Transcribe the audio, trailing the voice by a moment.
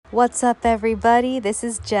What's up, everybody? This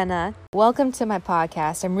is Jenna. Welcome to my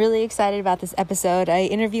podcast. I'm really excited about this episode. I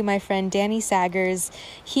interview my friend Danny Saggers.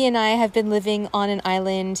 He and I have been living on an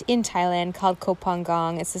island in Thailand called Koh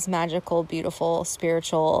Phangan. It's this magical, beautiful,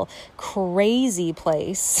 spiritual, crazy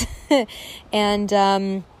place.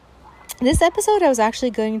 And this episode, I was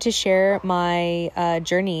actually going to share my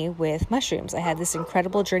journey with mushrooms. I had this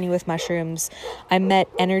incredible journey with mushrooms. I met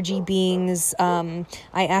energy beings. I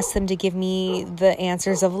asked them to give me the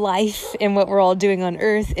answers of life and what we're all doing on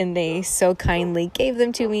Earth, and they so kindly gave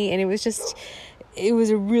them to me. And it was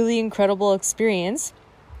a really incredible experience.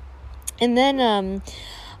 And then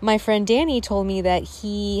my friend Danny told me that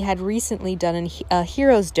he had recently done a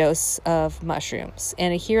hero's dose of mushrooms.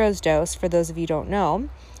 And a hero's dose, for those of you who don't know,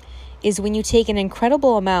 is when you take an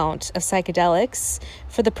incredible amount of psychedelics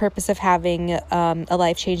for the purpose of having a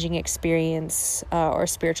life-changing experience or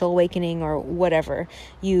spiritual awakening or whatever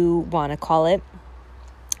you want to call it.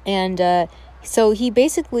 And so he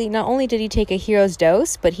basically, not only did he take a hero's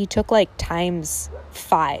dose, but he took like times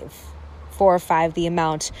 4 or 5 the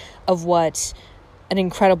amount of what an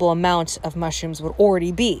incredible amount of mushrooms would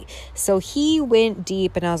already be. So he went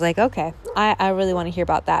deep, and I was like, okay, I really want to hear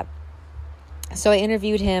about that. So I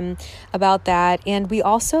interviewed him about that, and we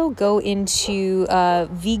also go into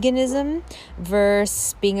veganism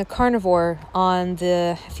versus being a carnivore on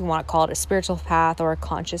the, if you want to call it a spiritual path or a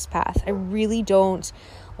conscious path. I really don't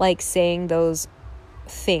like saying those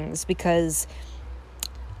things because,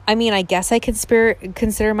 I mean, I guess I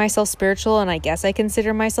consider myself spiritual, and I guess I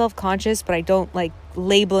consider myself conscious, but I don't like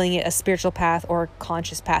labeling it a spiritual path or a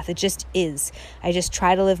conscious path. It just is. I just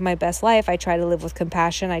try to live my best life. I try to live with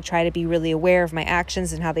compassion. I try to be really aware of my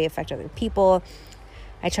actions and how they affect other people.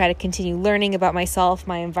 I try to continue learning about myself,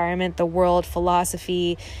 my environment, the world,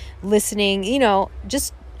 philosophy, listening,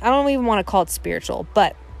 just, I don't even want to call it spiritual,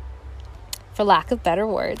 but for lack of better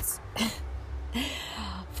words,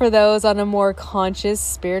 for those on a more conscious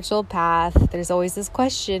spiritual path, there's always this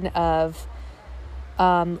question of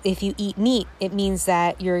if you eat meat, it means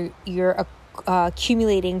that you're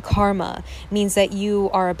accumulating karma, it means that you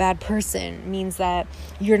are a bad person, it means that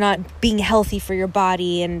you're not being healthy for your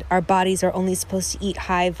body, and our bodies are only supposed to eat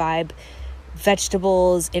high vibe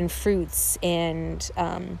vegetables and fruits, and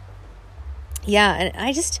and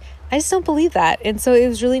I just don't believe that. And so it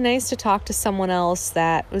was really nice to talk to someone else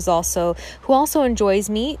who also enjoys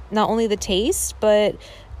meat, not only the taste, but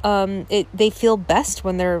they feel best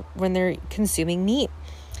when they're consuming meat.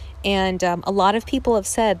 And a lot of people have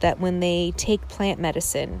said that when they take plant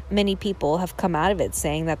medicine, many people have come out of it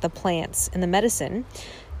saying that the plants and the medicine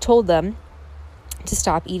told them to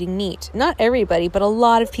stop eating meat. Not everybody, but a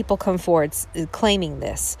lot of people come forward claiming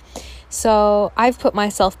this. So I've put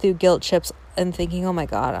myself through guilt trips and thinking, oh my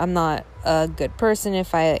God, I'm not a good person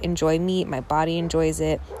if I enjoy meat. My body enjoys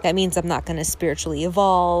it. That means I'm not going to spiritually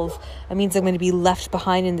evolve. That means I'm going to be left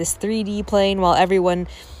behind in this 3D plane while everyone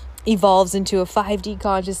evolves into a 5D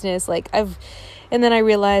consciousness. And then I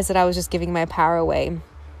realized that I was just giving my power away,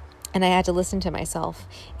 and I had to listen to myself.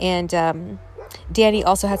 And Danny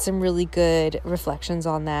also had some really good reflections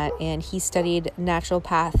on that, and he studied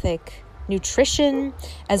naturopathic nutrition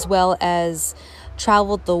as well as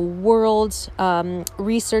traveled the world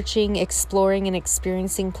researching, exploring, and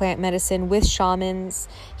experiencing plant medicine with shamans.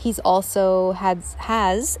 He's also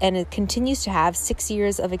has and it continues to have 6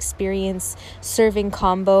 years of experience serving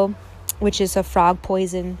kambo, which is a frog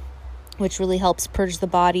poison, which really helps purge the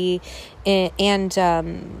body and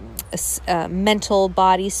mental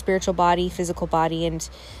body, spiritual body, physical body, and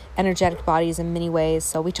energetic bodies in many ways.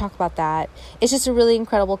 So we talk about that. It's just a really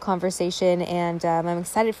incredible conversation, and I'm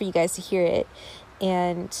excited for you guys to hear it.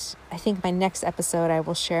 And I think my next episode I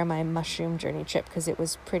will share my mushroom journey trip because it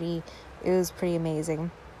was pretty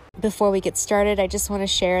amazing. Before we get started, I just want to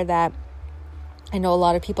share that I know a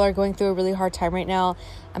lot of people are going through a really hard time right now.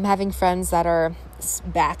 I'm having friends that are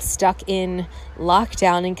stuck in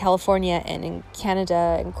lockdown in California and in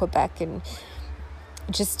Canada and Quebec, and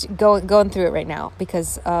just going through it right now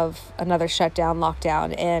because of another shutdown,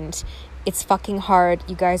 lockdown, and it's fucking hard.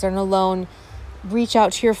 You guys aren't alone. Reach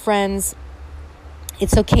out to your friends.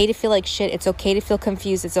 It's okay to feel like shit. It's okay to feel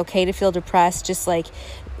confused. It's okay to feel depressed. Just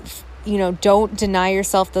don't deny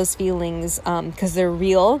yourself those feelings because they're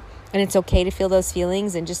real, and it's okay to feel those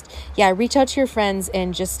feelings. And just reach out to your friends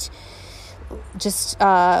and just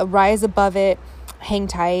rise above it. Hang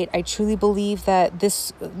tight. I truly believe that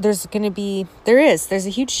there's a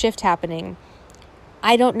huge shift happening.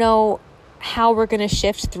 I don't know how we're going to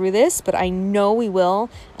shift through this, but I know we will.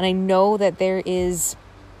 And I know that there is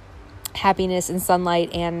happiness and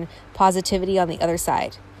sunlight and positivity on the other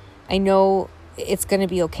side. I know it's going to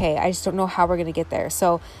be okay. I just don't know how we're going to get there.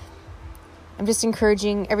 So I'm just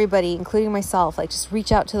encouraging everybody, including myself, like, just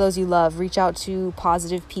reach out to those you love, reach out to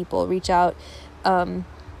positive people, reach out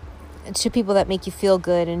to people that make you feel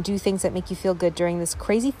good, and do things that make you feel good during this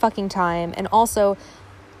crazy fucking time. And also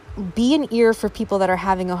be an ear for people that are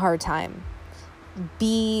having a hard time.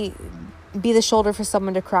 Be the shoulder for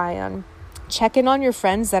someone to cry on. Check in on your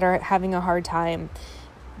friends that are having a hard time.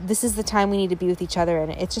 This is the time we need to be with each other,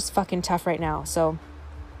 and it's just fucking tough right now. So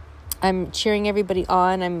I'm cheering everybody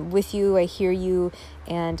on. I'm with you. I hear you.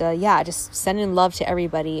 And just sending love to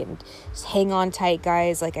everybody, and just hang on tight,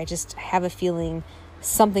 guys. Like, I just have a feeling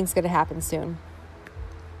something's going to happen soon.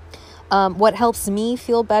 What helps me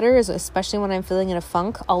feel better is, especially when I'm feeling in a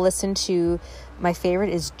funk, I'll listen to, my favorite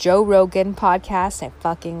is Joe Rogan podcast. I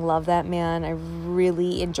fucking love that man. I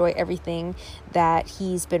really enjoy everything that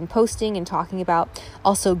he's been posting and talking about.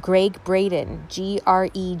 Also, Greg Braden,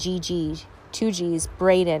 Gregg, 2 G's,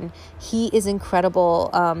 Braden. He is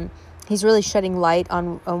incredible. He's really shedding light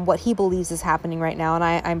on what he believes is happening right now. And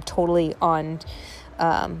I'm totally on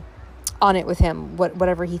it with him.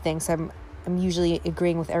 Whatever he thinks, I'm usually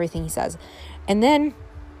agreeing with everything he says. And then,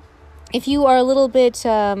 if you are a little bit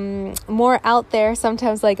more out there,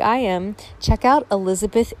 sometimes like I am, check out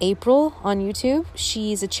Elizabeth April on YouTube.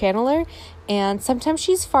 She's a channeler, and sometimes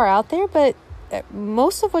she's far out there, but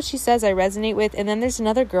most of what she says I resonate with. And then there's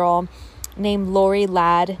another girl named Lori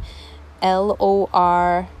Ladd,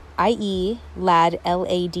 Lorie, Ladd,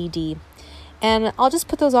 Ladd. And I'll just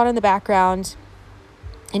put those on in the background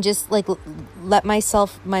and just like let my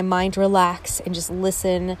mind relax and just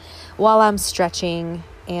listen while I'm stretching.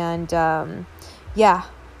 And try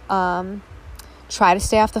to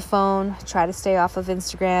stay off the phone, try to stay off of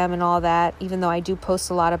Instagram and all that. Even though I do post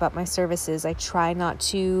a lot about my services, I try not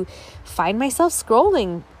to find myself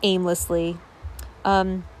scrolling aimlessly.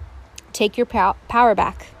 Take your power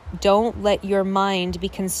back. Don't let your mind be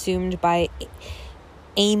consumed by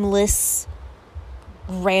aimless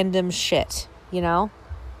random shit,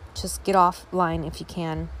 just get offline if you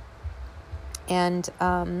can. And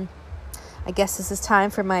I guess this is time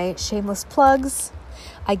for my shameless plugs.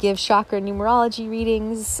 I give chakra numerology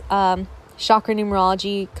readings. Chakra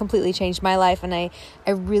numerology completely changed my life, and I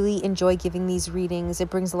really enjoy giving these readings. It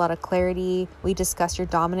brings a lot of clarity. We discuss your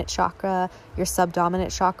dominant chakra, your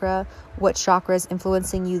subdominant chakra, what chakra is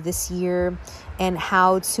influencing you this year, and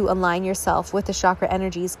how to align yourself with the chakra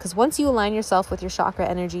energies. Because once you align yourself with your chakra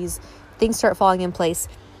energies, things start falling in place.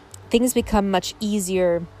 Things become much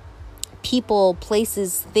easier. People,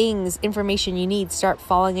 places, things, information you need start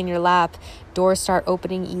falling in your lap. Doors start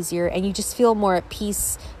opening easier, and you just feel more at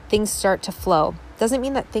peace. Things start to flow. Doesn't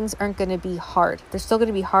mean that things aren't going to be hard. They're still going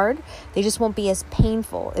to be hard. They just won't be as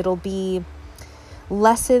painful. It'll be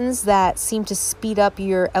lessons that seem to speed up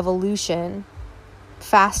your evolution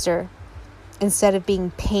faster, instead of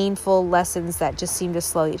being painful lessons that just seem to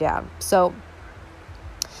slow you down. So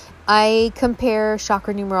I compare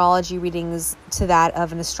chakra numerology readings to that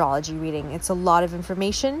of an astrology reading. It's a lot of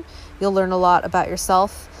information. You'll learn a lot about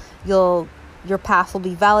yourself. Your path will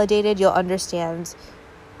be validated. You'll understand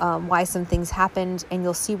why some things happened, and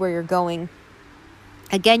you'll see where you're going.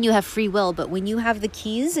 Again, you have free will, but when you have the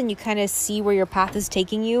keys and you kind of see where your path is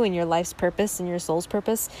taking you and your life's purpose and your soul's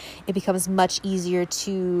purpose, it becomes much easier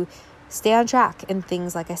to stay on track, and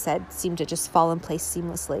things, like I said, seem to just fall in place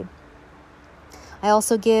seamlessly. I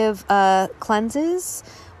also give cleanses.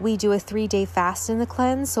 We do a 3-day fast in the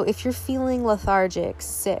cleanse. So if you're feeling lethargic,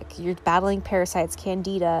 sick, you're battling parasites,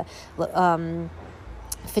 candida,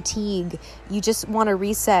 fatigue, you just want to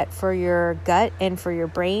reset for your gut and for your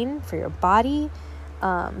brain, for your body,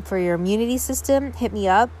 for your immunity system, hit me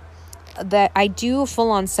up. That I do a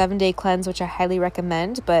full-on 7-day cleanse, which I highly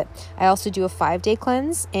recommend, but I also do a 5-day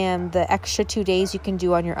cleanse, and the extra 2 days you can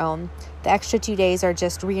do on your own. The extra 2 days are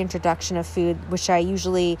just reintroduction of food, which I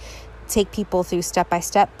usually take people through step by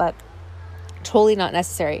step, but totally not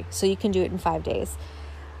necessary. So you can do it in 5 days.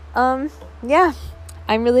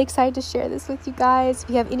 I'm really excited to share this with you guys. If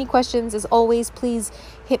you have any questions, as always, please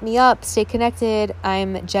hit me up. Stay connected.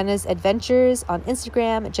 I'm Jenna's Adventures on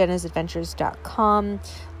Instagram, jennasadventures.com,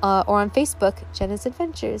 or on Facebook, Jenna's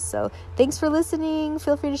Adventures. So thanks for listening.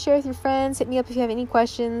 Feel free to share with your friends. Hit me up if you have any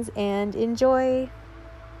questions, and enjoy.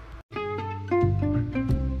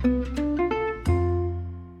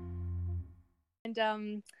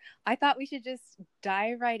 And I thought we should just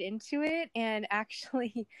dive right into it and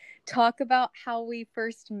actually talk about how we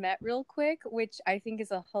first met real quick, which I think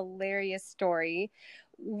is a hilarious story,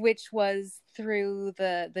 which was through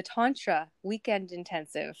the Tantra Weekend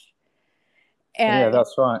Intensive. Yeah,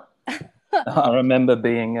 that's right. I remember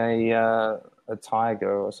being a a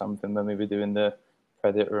tiger or something when we were doing the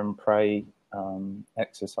predator and prey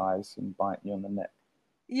exercise and biting you on the neck.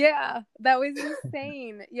 Yeah, that was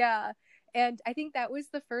insane. Yeah. And I think that was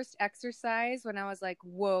the first exercise when I was like,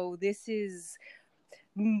 whoa, this is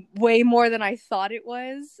way more than I thought it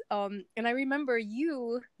was. And I remember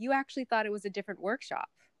you actually thought it was a different workshop.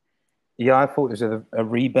 Yeah, I thought it was a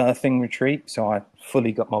rebirthing retreat, so I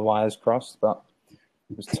fully got my wires crossed, but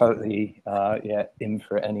it was totally in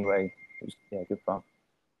for it anyway. It was good fun.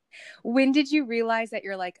 When did you realize that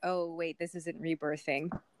you're like, oh wait, this isn't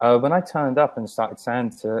rebirthing? When I turned up and started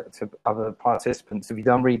saying to other participants, "Have you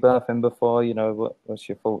done rebirthing before? You know, what's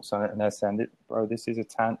your thoughts on it?" And they're saying, "Bro, this is a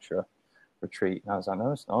tantra retreat." And I was like,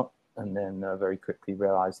 "No, it's not." And then very quickly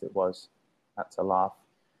realized it was. Had to laugh.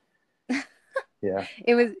 Yeah.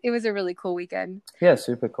 It was a really cool weekend. Yeah,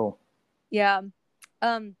 super cool. Yeah.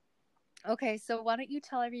 Okay, so why don't you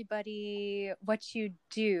tell everybody what you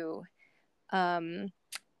do?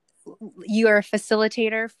 You are a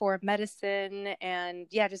facilitator for medicine, and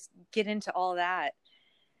yeah, just get into all that.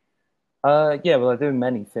 Well, I do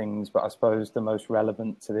many things, but I suppose the most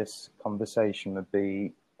relevant to this conversation would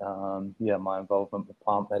be, my involvement with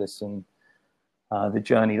plant medicine, the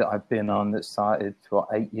journey that I've been on that started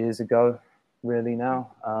 8 years ago, really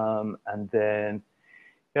now, and then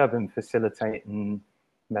I've been facilitating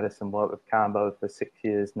medicine work with Kambo for 6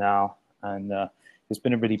 years now, and it's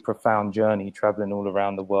been a really profound journey, traveling all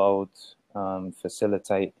around the world,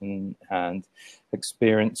 facilitating and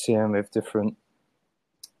experiencing with different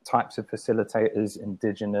types of facilitators,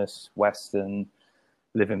 indigenous, Western,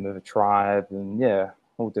 living with a tribe, and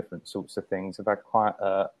all different sorts of things. I've had quite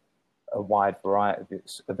a wide variety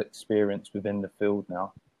of experience within the field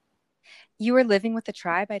now. You were living with the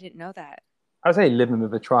tribe? I didn't know that. I say living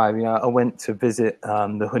with a tribe. I went to visit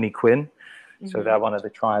the Huni Quinn. So Mm-hmm. they're one of the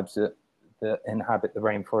tribes that inhabit the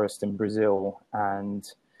rainforest in Brazil. And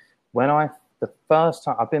the first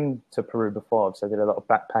time I've been to Peru before, so I did a lot of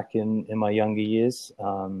backpacking in my younger years,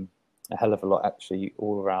 a hell of a lot actually,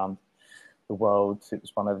 all around the world. It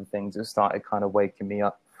was one of the things that started kind of waking me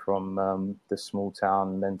up from the small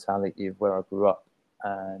town mentality of where I grew up.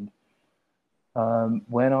 And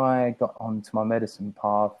when I got onto my medicine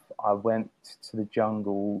path, I went to the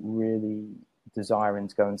jungle really desiring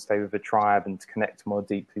to go and stay with a tribe and to connect more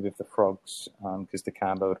deeply with the frogs, because the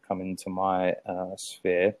Kambo had come into my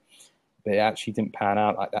sphere. But it actually didn't pan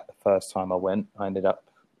out like that the first time I went. I ended up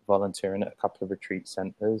volunteering at a couple of retreat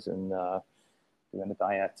centers and doing a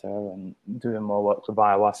dieta and doing more work with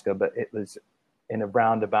ayahuasca. But it was in a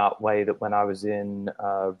roundabout way that when I was in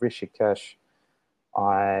Rishikesh,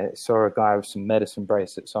 I saw a guy with some medicine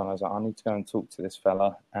bracelets on. I was like, I need to go and talk to this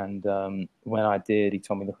fella. And when I did, he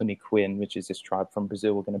told me the Huni Quinn, which is this tribe from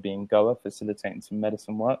Brazil, were going to be in Goa facilitating some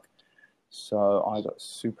medicine work. So I got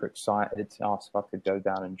super excited to ask if I could go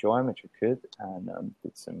down and join, which I could, and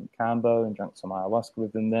did some Kambo and drank some ayahuasca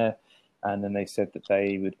with them there. And then they said that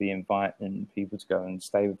they would be inviting people to go and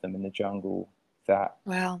stay with them in the jungle that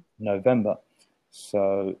November.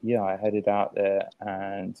 So I headed out there,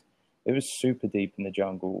 and it was super deep in the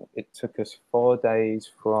jungle. It took us 4 days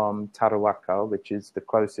from Tarapacá, which is the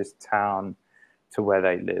closest town to where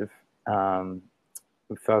they live.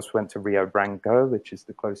 We first went to Rio Branco, which is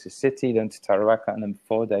the closest city, then to Tarapacá, and then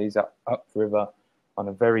 4 days upriver on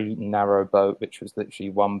a very narrow boat, which was literally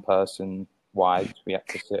one person wide. We had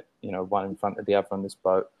to sit, one in front of the other on this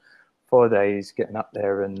boat. 4 days getting up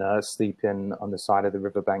there and sleeping on the side of the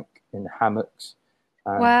riverbank in hammocks.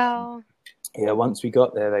 Wow. Yeah, once we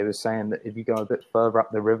got there, they were saying that if you go a bit further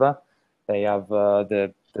up the river, they have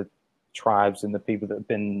the tribes and the people that have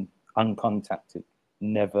been uncontacted,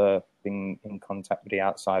 never been in contact with the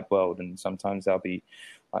outside world, and sometimes they'll be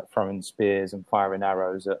like throwing spears and firing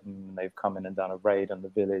arrows at them, and they've come in and done a raid on the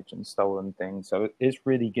village and stolen things. So it's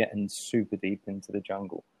really getting super deep into the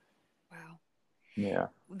jungle. Wow. Yeah.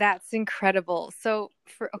 That's incredible. So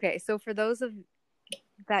for those of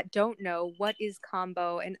that don't know, what is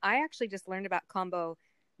Kambo? And I actually just learned about Kambo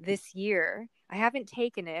this year. I haven't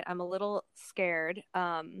taken it. I'm a little scared.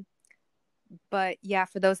 But yeah,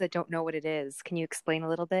 for those that don't know what it is, can you explain a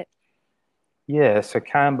little bit? Yeah, so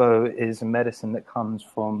Kambo is a medicine that comes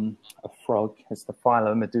from a frog. It's the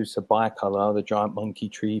Phylomedusa bicolor, the giant monkey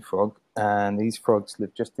tree frog. And these frogs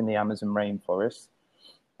live just in the Amazon rainforest.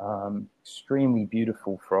 Extremely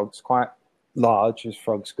beautiful frogs, quite large as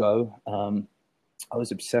frogs go. I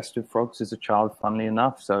was obsessed with frogs as a child, funnily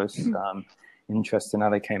enough. So it's interesting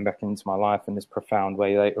how they came back into my life in this profound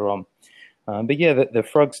way later on. But yeah, the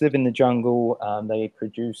frogs live in the jungle. They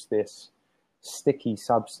produce this sticky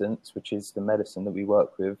substance, which is the medicine that we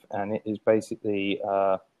work with. And it is basically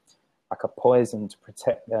like a poison to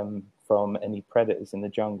protect them from any predators in the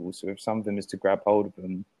jungle. So if some of them is to grab hold of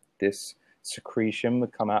them, this secretion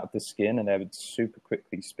would come out of the skin and they would super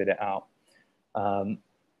quickly spit it out.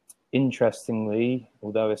 Interestingly,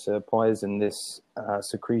 although it's a poison, this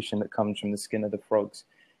secretion that comes from the skin of the frogs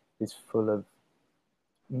is full of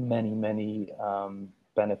many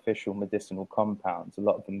beneficial medicinal compounds, a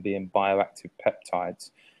lot of them being bioactive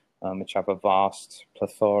peptides, which have a vast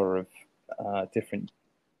plethora of different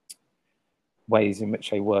ways in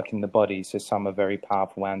which they work in the body. So some are very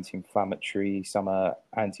powerful anti-inflammatory, some are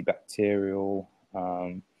antibacterial,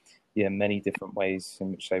 many different ways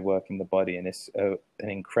in which they work in the body. And it's an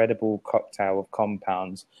incredible cocktail of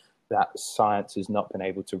compounds that science has not been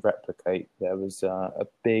able to replicate. There was a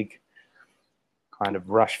big kind of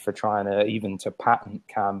rush for trying to patent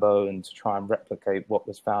Kambo and to try and replicate what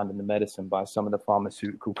was found in the medicine by some of the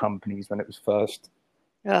pharmaceutical companies when it was first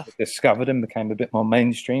discovered and became a bit more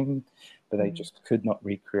mainstream, but they just could not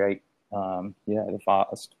recreate the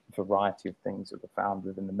vast variety of things that were found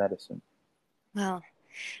within the medicine. Wow.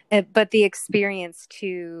 But the experience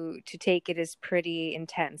to take it is pretty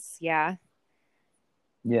intense, yeah?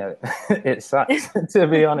 Yeah, it sucks. To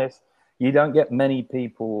be honest, you don't get many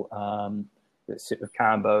people that sit with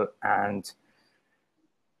Kambo and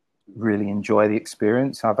really enjoy the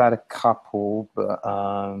experience. I've had a couple, but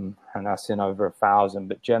and that's in over 1,000.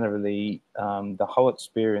 But generally, the whole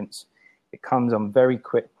experience, it comes on very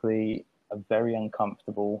quickly, very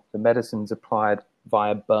uncomfortable. The medicine's applied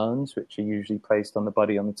via burns, which are usually placed on the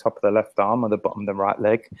body on the top of the left arm or the bottom of the right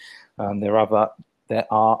leg. There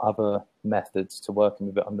are other methods to working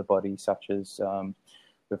with it on the body, such as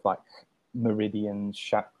with like meridians,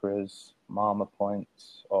 chakras, marma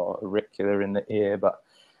points, or auricular in the ear. But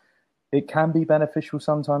it can be beneficial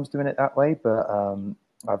sometimes doing it that way. But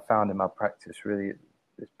I've found in my practice really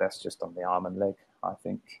it's best just on the arm and leg. I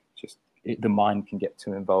think the mind can get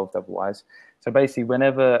too involved otherwise. So basically,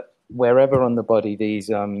 wherever on the body these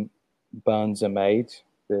burns are made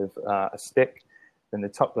with a stick, then the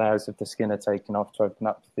top layers of the skin are taken off to open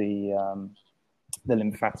up the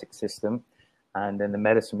lymphatic system. And then the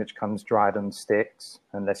medicine, which comes dried on sticks,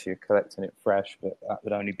 unless you're collecting it fresh, but that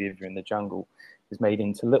would only be if you're in the jungle, is made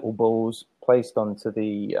into little balls, placed onto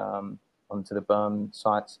the burn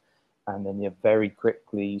sites. And then you very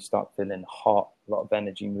quickly start feeling hot, a lot of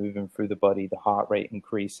energy moving through the body, the heart rate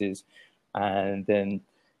increases, and then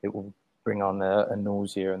it will bring on a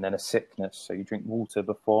nausea and then a sickness. So you drink water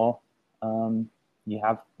before you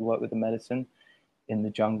have work with the medicine. In the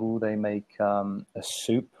jungle, they make a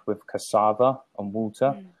soup with cassava and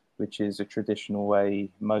water, which is a traditional way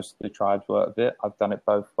most of the tribes work with it. I've done it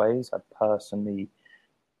both ways. I personally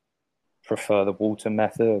prefer the water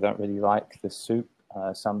method. I don't really like the soup.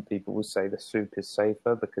 Some people will say the soup is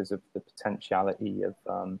safer because of the potentiality of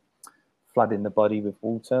flooding the body with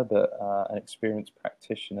water, but an experienced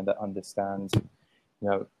practitioner that understands,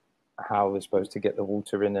 how we're supposed to get the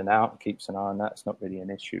water in and out, keeps an eye on that, it's not really an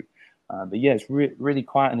issue. But yeah, it's really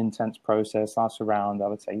quite an intense process. Lasts around, I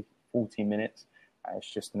would say, 40 minutes.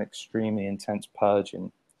 It's just an extremely intense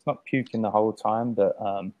purging. It's not puking the whole time, but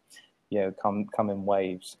come in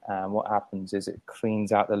waves. And what happens is it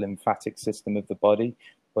cleans out the lymphatic system of the body.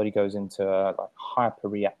 The body goes into a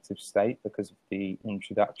hyper-reactive state because of the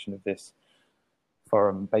introduction of this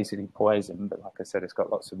foreign, basically poison. But like I said, it's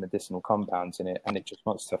got lots of medicinal compounds in it, and it just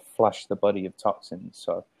wants to flush the body of toxins.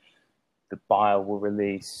 So the bile will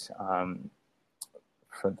release from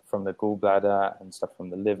the gallbladder and stuff from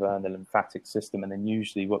the liver and the lymphatic system. And then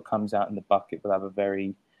usually what comes out in the bucket will have a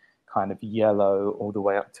very kind of yellow all the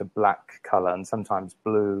way up to black color, and sometimes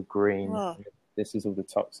blue, green. Whoa. This is all the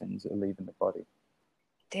toxins that are leaving the body.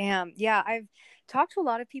 Damn. Yeah, I've talked to a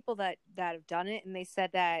lot of people that have done it, and they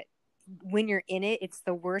said that when you're in it, it's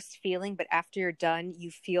the worst feeling, but after you're done, you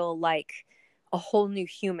feel like a whole new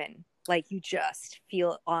human. Like you just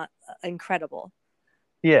feel incredible.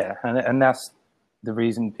 Yeah, and that's the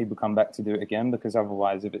reason people come back to do it again, because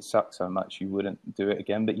otherwise, if it sucks so much, you wouldn't do it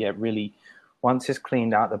again. But yeah, really, once it's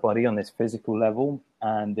cleaned out the body on this physical level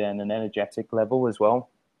and then an energetic level as well,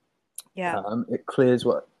 it clears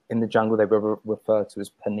what in the jungle they refer to as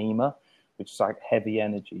panema, which is like heavy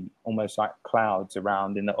energy, almost like clouds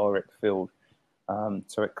around in the auric field.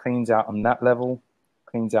 So it cleans out on that level,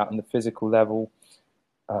 cleans out on the physical level.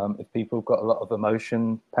 If people have got a lot of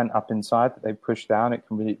emotion pent up inside that they push down, it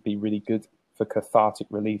can really be really good for cathartic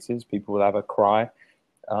releases. People will have a cry.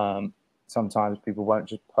 Sometimes people won't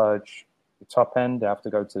just purge the top end. They have to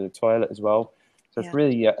go to the toilet as well. So it's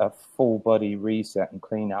really a full body reset and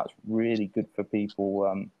clean out. It's really good for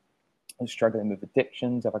people struggling with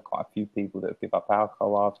addictions. I've had quite a few people that give up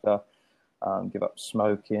alcohol after. give up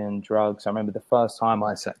smoking, drugs. I remember the first time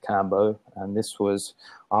I sat Kambo, and this was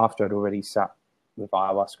after I'd already sat with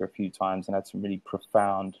ayahuasca a few times and had some really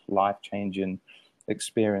profound, life-changing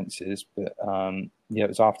experiences. But it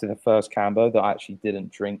was after the first Kambo that I actually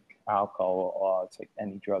didn't drink alcohol or take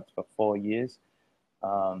any drugs for 4 years.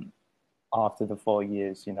 After the 4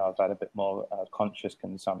 years, I've had a bit more conscious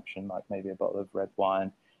consumption, like maybe a bottle of red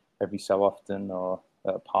wine every so often, or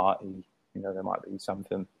at a party, there might be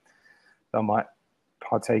something that I might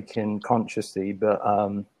partake in consciously. But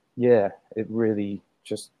it really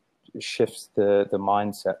just shifts the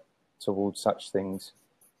mindset towards such things.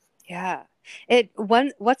 Yeah.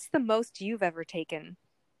 What's the most you've ever taken?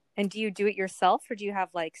 And do you do it yourself, or do you have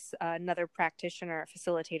like another practitioner or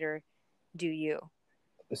facilitator do you?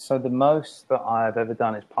 So the most that I've ever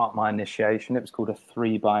done is part of my initiation. It was called a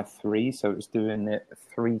 3x3. So it was doing it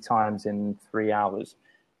 3 times in 3 hours.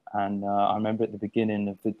 And I remember at the beginning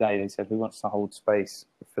of the day, they said, who wants to hold space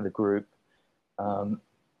for the group? And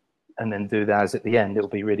then do that as at the end. It'll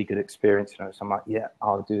be a really good experience. So I'm like, yeah,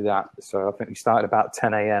 I'll do that. So I think we started about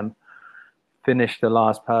 10 a.m., finished the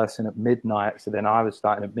last person at midnight. So then I was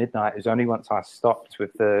starting at midnight. It was only once I stopped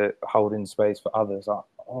with the holding space for others,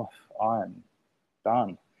 I am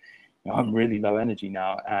done. I'm really low energy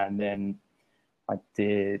now. And then I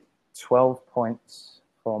did 12 points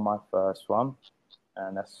for my first one.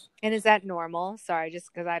 And is that normal? Sorry,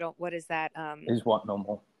 just because what is that? Is what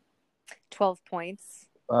normal? 12 points.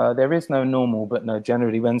 There is no normal, but no,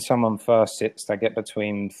 generally when someone first sits, they get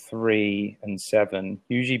between 3 and 7,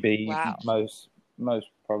 usually most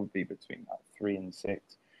probably between like 3 and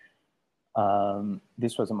 6.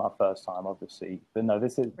 This wasn't my first time, obviously, but no,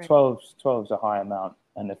 this is 12's a high amount,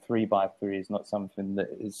 and a 3x3 is not something that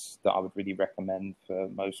I would really recommend for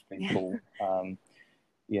most people.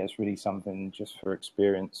 It's really something just for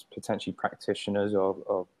experienced, potentially practitioners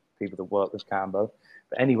or people that work with Kambo.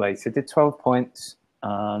 But anyway, so I did 12 points.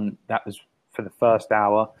 That was for the first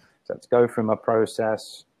hour. So to go through my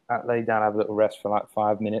process, lay down, have a little rest for like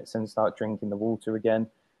 5 minutes, and start drinking the water again.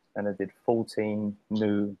 And I did 14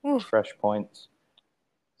 new fresh points.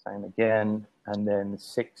 Same again. And then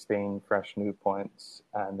 16 fresh new points.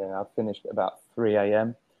 And then I finished at about 3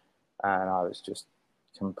 a.m. And I was just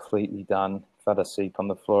completely done. Fell asleep on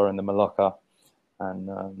the floor in the Maloka.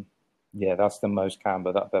 And that's the most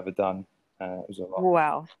Kambo that I've ever done. It was a lot.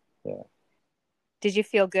 Wow. Yeah. Did you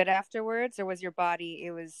feel good afterwards, or was your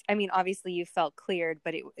body, obviously you felt cleared,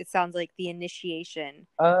 but it sounds like the initiation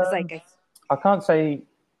was like I can't say.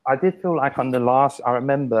 I did feel like on the last, I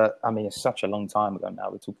remember, it's such a long time ago now,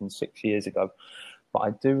 we're talking 6 years ago, but I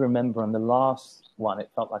do remember on the last one, it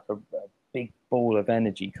felt like a big ball of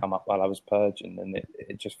energy come up while I was purging, and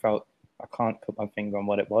it just felt, I can't put my finger on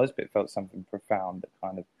what it was, but it felt something profound that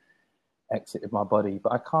kind of exited my body.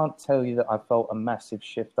 But I can't tell you that I felt a massive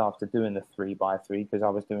shift after doing the 3x3, because I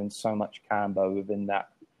was doing so much Kambo within that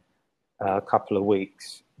couple of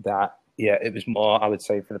weeks that, it was more, I would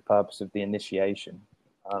say, for the purpose of the initiation.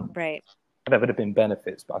 Right. There would have been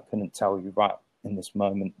benefits, but I couldn't tell you right in this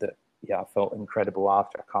moment that, I felt incredible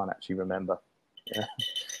after. I can't actually remember.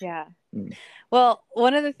 Yeah. Well,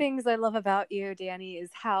 one of the things I love about you, Danny, is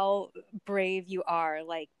how brave you are.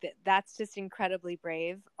 Like that's just incredibly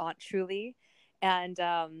brave, truly. And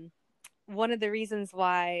one of the reasons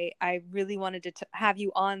why I really wanted to have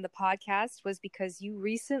you on the podcast was because you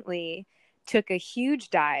recently took a huge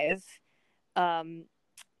dive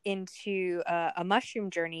into a mushroom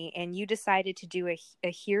journey, and you decided to do a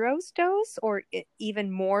hero's dose, or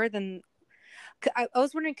even more than. I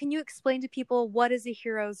was wondering, can you explain to people what is a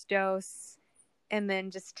hero's dose, and then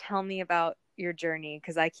just tell me about your journey,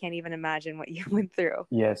 because I can't even imagine what you went through.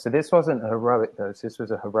 Yeah, so this wasn't a heroic dose. This was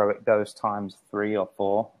a heroic dose times 3 or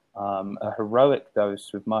 4. A heroic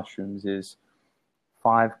dose with mushrooms is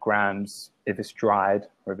 5 grams if it's dried,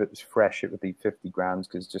 or if it was fresh, it would be 50 grams,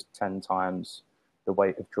 because it's just 10 times the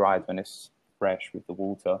weight of dried when it's fresh with the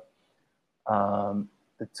water.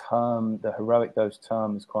 The heroic dose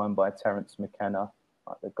term is coined by Terence McKenna,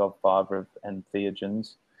 like the godfather of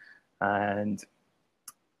entheogens. And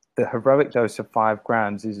the heroic dose of 5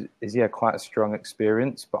 grams is quite a strong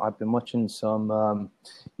experience. But I've been watching some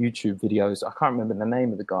YouTube videos. I can't remember the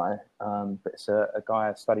name of the guy, but it's a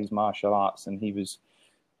guy who studies martial arts, and he was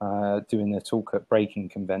doing a talk at Breaking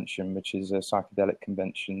Convention, which is a psychedelic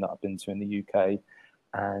convention that I've been to in the UK.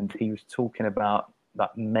 And he was talking about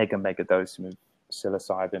that mega dosing of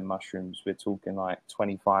psilocybin mushrooms. We're talking like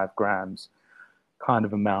 25 grams kind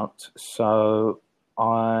of amount. So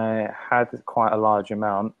I had quite a large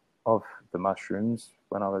amount of the mushrooms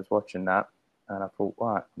when I was watching that, and I thought,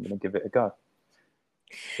 right, I'm going to give it a go.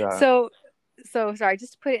 So sorry,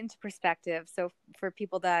 just to put it into perspective. So for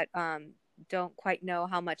people that don't quite know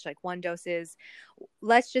how much like one dose is,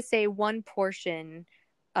 let's just say one portion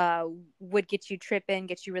would get you tripping,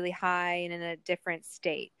 get you really high and in a different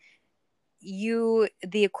state. The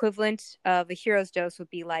equivalent of a hero's dose would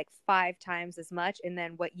be like 5 times as much, and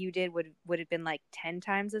then what you did would have been like 10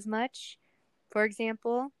 times as much, for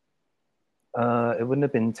example. It wouldn't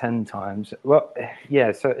have been 10 times. Well,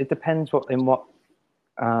 yeah, so it depends in what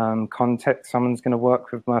context someone's going to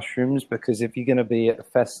work with mushrooms, because if you're going to be at a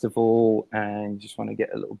festival and you just want to get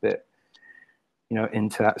a little bit,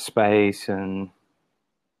 into that space and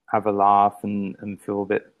have a laugh and feel a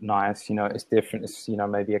bit nice, it's different. It's,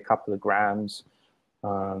 maybe a couple of grams.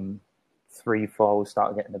 3-fold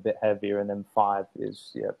start getting a bit heavier, and then 5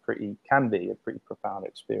 is can be a pretty profound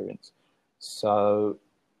experience. So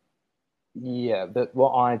yeah, but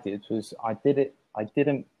what I did was I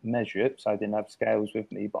didn't measure it, so I didn't have scales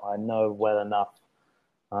with me, but I know well enough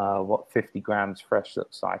what 50 grams fresh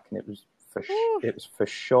looks like, and it was for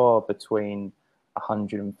sure between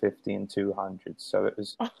 150 and 200. So it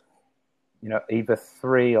was, either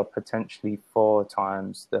 3 or potentially 4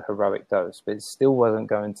 times the heroic dose, but it still wasn't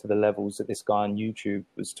going to the levels that this guy on YouTube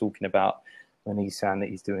was talking about when he's saying that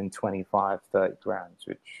he's doing 25, 30 grams,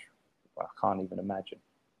 which I can't even imagine.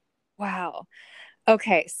 Wow.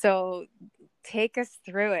 Okay, so take us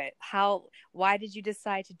through it. Why did you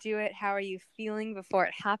decide to do it? How are you feeling before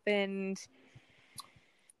it happened?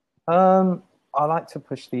 I like to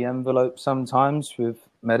push the envelope sometimes with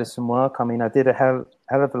medicine work. I mean, I did a hell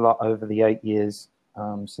of a lot over the 8 years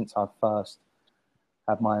since I first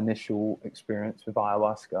had my initial experience with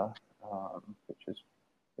ayahuasca, which was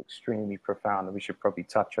extremely profound, and we should probably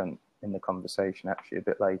touch on in the conversation actually a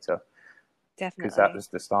bit later. Definitely. Because that was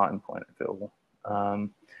the starting point of it all.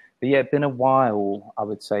 But yeah, it's been a while, I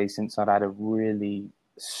would say, since I'd had a really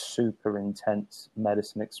super intense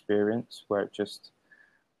medicine experience where it just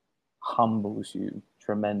humbles you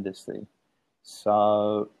tremendously.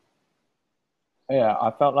 So yeah,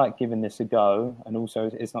 I felt like giving this a go, and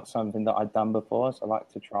also it's not something that I'd done before, so I like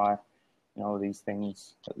to try, these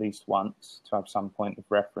things at least once to have some point of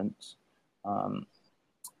reference,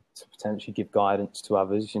 to potentially give guidance to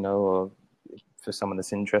others, or for someone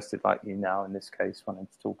that's interested, like you now in this case, wanting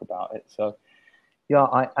to talk about it. So yeah,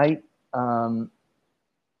 I ate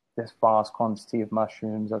this vast quantity of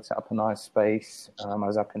mushrooms. I'd set up a nice space. I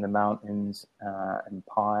was up in the mountains in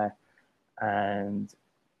Pi, and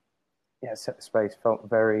yeah, set the space, felt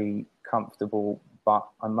very comfortable, but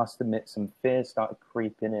I must admit some fear started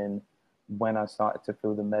creeping in when I started to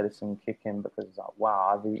feel the medicine kick in, because it's like,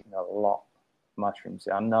 wow, I've eaten a lot of mushrooms.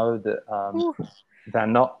 I know that they're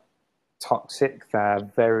not toxic.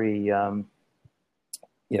 They're very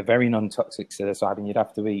very non-toxic psilocybin. You'd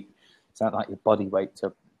have to eat something like your body weight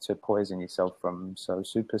to poison yourself from, so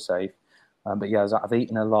super safe. But yeah, I've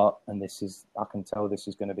eaten a lot, and I can tell this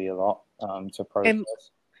is going to be a lot to process. And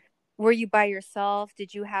were you by yourself?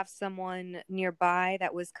 Did you have someone nearby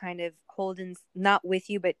that was kind of holding, not with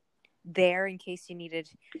you, but there in case you needed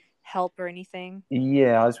help or anything?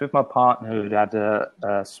 Yeah, I was with my partner who'd had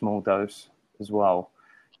a small dose as well.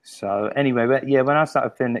 So anyway, but yeah, when I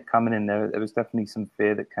started feeling it coming in, there was definitely some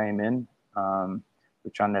fear that came in,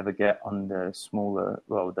 which I never get on the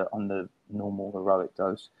on the normal heroic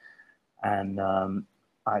dose. And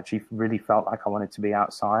I actually really felt like I wanted to be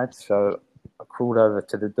outside. So I crawled over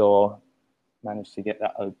to the door, managed to get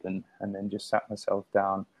that open, and then just sat myself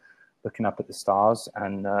down, looking up at the stars,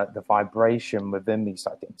 and the vibration within me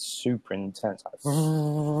started getting super intense. I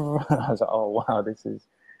was like, oh wow, this is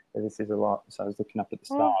a lot. So I was looking up at the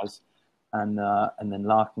stars, and then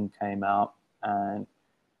Larkin came out and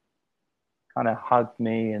kind of hugged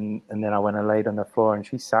me, and then I went and laid on the floor, and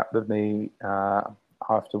she sat with me.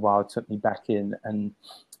 After a while, took me back in, and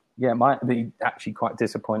yeah, it might be actually quite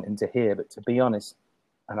disappointing to hear, but to be honest,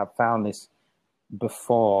 and I've found this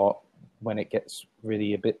before, when it gets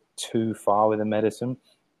really a bit too far with the medicine,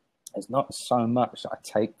 there's not so much that I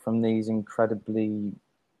take from these incredibly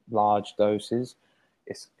large doses.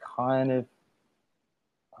 It's kind of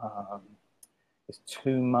it's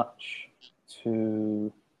too much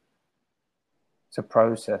to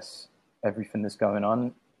process everything that's going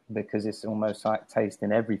on, because it's almost like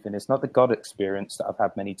tasting everything. It's not the God experience that I've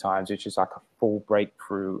had many times, which is like a full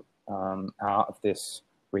breakthrough out of this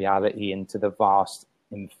reality into the vast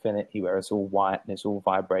infinity where it's all white and it's all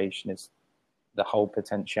vibration. It's the whole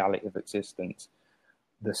potentiality of existence.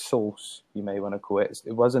 The source, you may want to call it.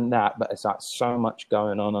 It wasn't that, but it's like so much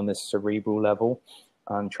going on this cerebral level.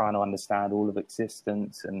 Trying to understand all of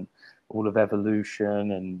existence and all of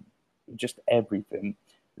evolution and just everything,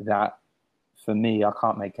 that for me, I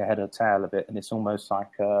can't make a head or tail of it. And it's almost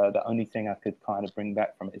like the only thing I could kind of bring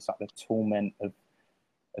back from it is like the torment of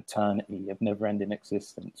eternity, of never-ending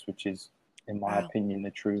existence, which is, in my opinion,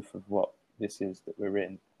 the truth of what this is that we're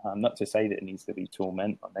in. Not to say that it needs to be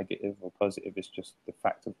torment or negative or positive, it's just the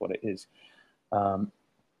fact of what it is.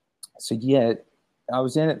 So yeah, I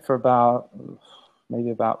was in it for maybe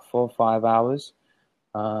about 4 or 5 hours.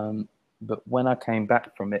 But when I came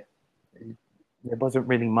back from it, there wasn't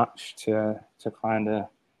really much to kind of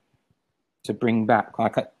to bring back.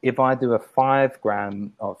 Like if I do a 5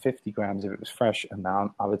 gram or 50 grams, if it was fresh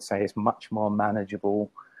amount, I would say it's much more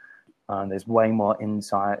manageable. There's way more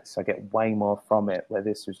insights. I get way more from it, where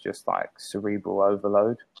this was just like cerebral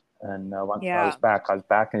overload. And once I was back.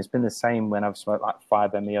 And it's been the same when I've smoked like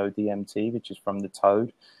 5-MeO DMT, which is from the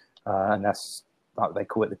toad. And that's like, they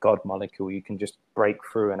call it the God molecule. You can just break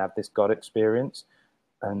through and have this God experience.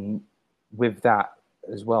 And with that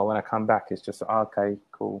as well, when I come back, it's just, okay,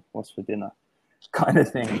 cool, what's for dinner? Kind of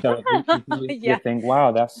thing. So you think,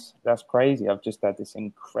 wow, that's crazy. I've just had this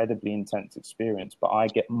incredibly intense experience, but I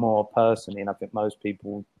get more personally, and I think most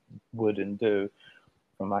people would and do,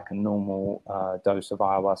 from like a normal dose of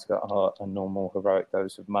ayahuasca or a normal heroic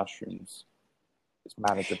dose of mushrooms. It's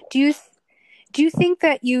manageable. Do you think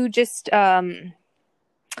that you just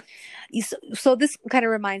so this kind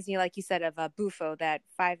of reminds me, like you said, of Bufo, that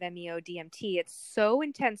 5-MeO DMT. It's so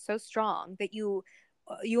intense, so strong that you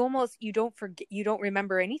don't forget, you don't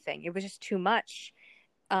remember anything. It was just too much.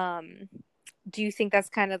 Do you think that's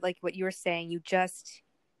kind of like what you were saying?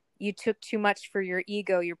 You took too much for your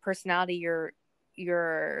ego, your personality, your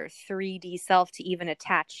 3D self to even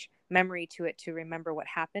attach memory to it, to remember what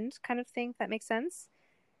happened, kind of thing, if that makes sense?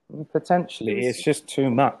 Potentially. It's just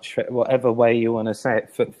too much. Whatever way you want to say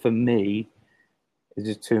it, for me, it's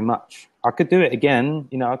just too much. I could do it again,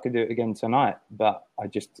 I could do it again tonight, but I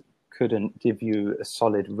just couldn't give you a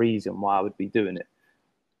solid reason why I would be doing it.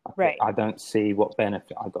 Right. I don't see what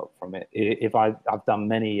benefit I got from it. If I've done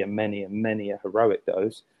many and many and many a heroic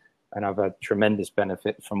dose, and I've had tremendous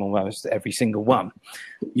benefit from almost every single one,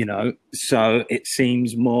 so it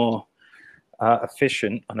seems more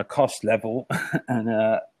efficient on a cost level and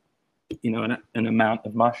an amount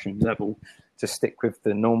of mushroom level to stick with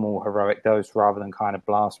the normal heroic dose rather than kind of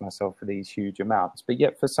blast myself for these huge amounts. But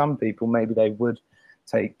yet for some people, maybe they would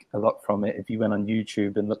take a lot from it. If you went on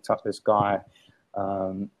YouTube and looked up this guy,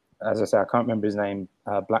 as I say, I can't remember his name,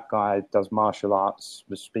 black guy, does martial arts,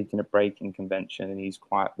 was speaking at Breaking Convention, and he's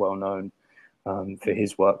quite well known for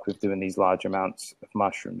his work with doing these large amounts of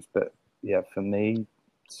mushrooms. But yeah, for me,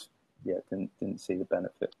 didn't see the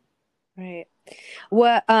benefit. Right.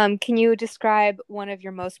 What can you describe one of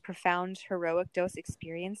your most profound heroic dose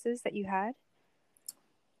experiences that you had?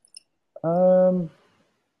 I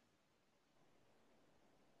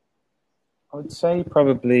would say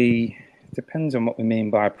probably depends on what we mean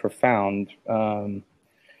by profound. Like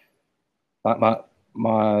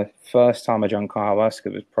my first time I drank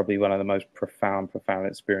ayahuasca was probably one of the most profound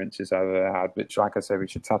experiences I've ever had, which, like I said, we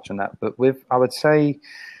should touch on that. But I would say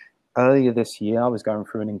earlier this year, I was going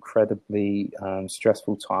through an incredibly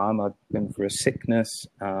stressful time. I'd been through a sickness.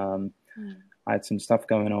 I had some stuff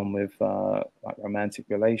going on with like romantic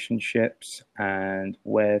relationships and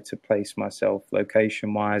where to place myself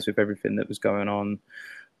location-wise with everything that was going on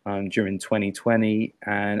during 2020.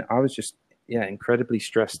 And I was just, incredibly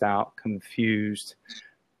stressed out, confused,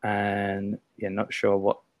 and not sure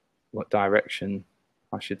what direction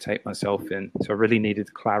I should take myself in. So I really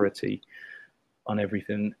needed clarity on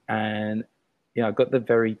everything. And I got the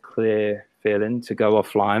very clear feeling to go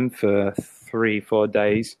offline for 3-4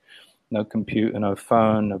 days. No computer, no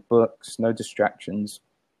phone, no books, no distractions,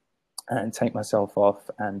 and take myself off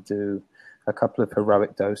and do a couple of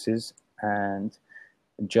heroic doses and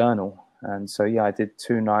journal. And so, I did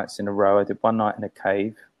 2 nights in a row. I did one night in a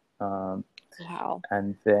cave. Wow.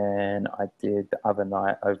 And then I did the other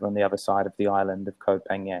night over on the other side of the island of Koh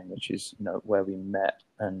Phangan, which is, where we met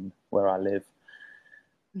and where I live.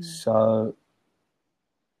 So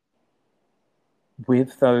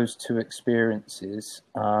with those 2 experiences,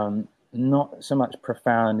 not so much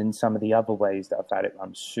profound in some of the other ways that I've had it.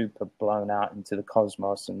 I'm super blown out into the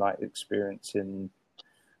cosmos and like experiencing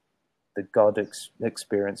the God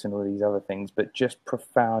experience and all these other things, but just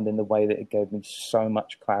profound in the way that it gave me so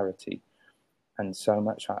much clarity and so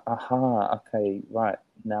much like, okay, right,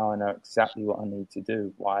 now I know exactly what I need to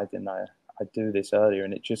do. Why didn't I do this earlier?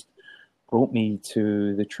 And it just brought me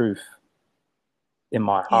to the truth in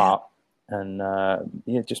my heart. And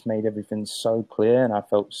it just made everything so clear, and I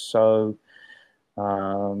felt so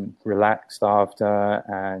relaxed after,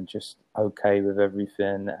 and just okay with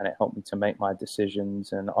everything. And it helped me to make my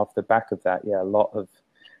decisions. And off the back of that, a lot of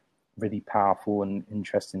really powerful and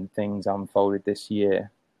interesting things unfolded this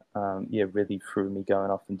year. Really through me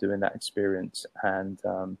going off and doing that experience, and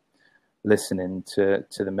listening to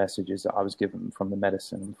the messages that I was given from the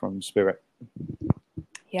medicine, from spirit.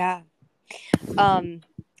 Yeah. I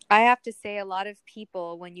have to say, a lot of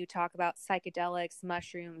people, when you talk about psychedelics,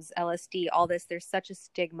 mushrooms, LSD, all this, there's such a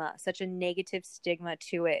stigma, such a negative stigma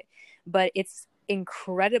to it, but it's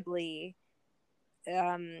incredibly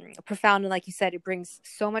profound. And like you said, it brings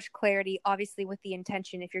so much clarity, obviously with the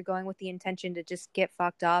intention, if you're going with the intention to just get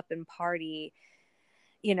fucked up and party,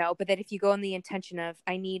 but that if you go in the intention of,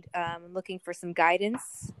 I'm looking for some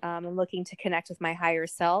guidance, I'm looking to connect with my higher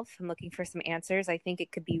self, I'm looking for some answers, I think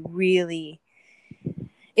it could be really,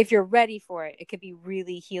 if you're ready for it, it could be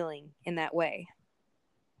really healing in that way.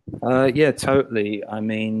 Yeah, totally. I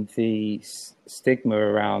mean, the stigma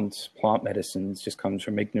around plant medicines just comes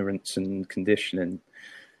from ignorance and conditioning.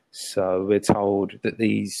 So we're told that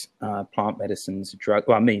these plant medicines are drug.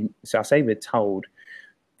 Well, I mean, so I say we're told,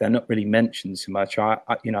 they're not really mentioned so much.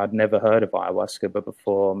 I'd never heard of ayahuasca, but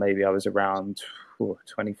before maybe I was around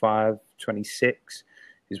 25, 26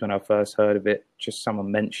 is when I first heard of it. Just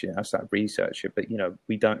someone mentioned it, I started researching it, but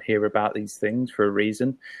we don't hear about these things for a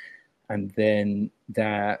reason. And then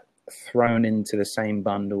they're thrown into the same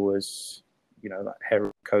bundle as, like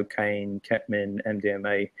heroin, cocaine, ketamine,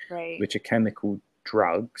 MDMA, right, which are chemical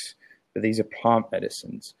drugs, but these are plant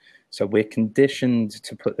medicines. So we're conditioned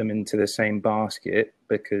to put them into the same basket,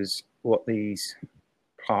 because what these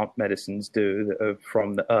plant medicines do that are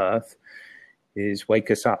from the earth is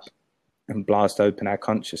wake us up and blast open our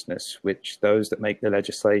consciousness, which those that make the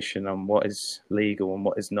legislation on what is legal and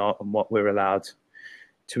what is not, and what we're allowed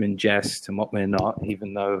to ingest and what we're not,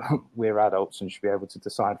 even though we're adults and should be able to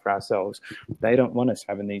decide for ourselves, they don't want us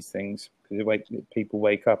having these things, because people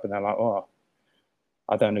wake up and they're like, oh,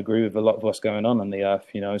 I don't agree with a lot of what's going on the earth,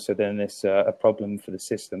 so then it's a problem for the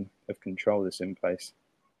system of control that's in place.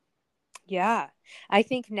 Yeah, I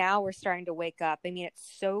think now we're starting to wake up. I mean,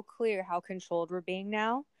 it's so clear how controlled we're being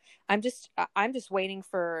now. I'm just waiting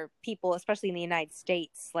for people, especially in the United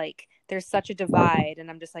States. Like, there's such a divide, and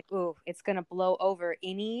I'm just like, ooh, it's gonna blow over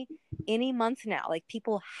any month now. Like,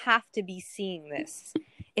 people have to be seeing this.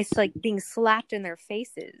 It's like being slapped in their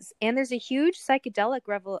faces, and there's a huge psychedelic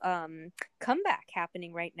comeback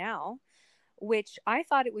happening right now, which I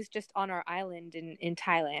thought it was just on our island in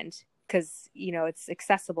Thailand, because it's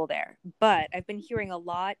accessible there. But I've been hearing a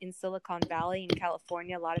lot in Silicon Valley in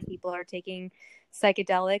California. A lot of people are taking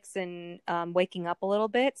psychedelics and waking up a little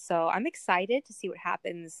bit. So I'm excited to see what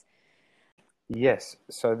happens. Yes,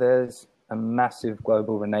 so there's a massive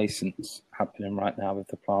global renaissance happening right now with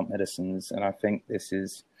the plant medicines, and I think this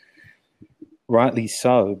is rightly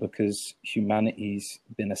so, because humanity's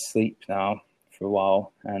been asleep now for a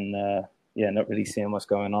while, and not really seeing what's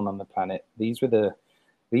going on the planet. These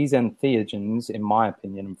entheogens, in my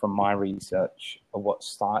opinion, and from my research, are what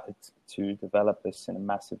started to develop us in a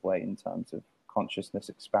massive way in terms of consciousness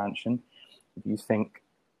expansion. If you think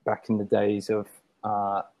back in the days of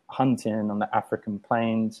hunting on the African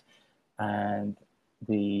plains, and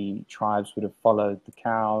the tribes would have followed the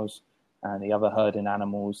cows and the other herding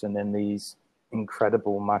animals, and then these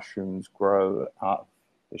incredible mushrooms grow out of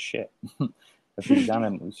the shit of these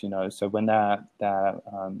animals, So when they're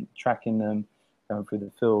tracking them, going through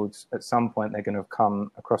the fields, at some point they're going to have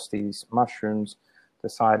come across these mushrooms,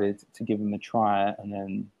 decided to give them a try, and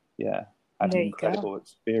then had an incredible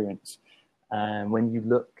experience. And when you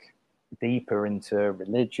look deeper into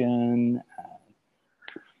religion,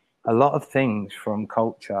 a lot of things from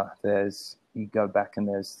culture, you go back and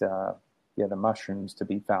there's the mushrooms to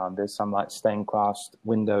be found. There's some like stained glass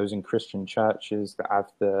windows in Christian churches that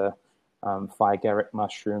have the phygeric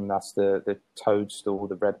mushroom. That's the toadstool,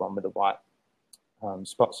 the red one with the white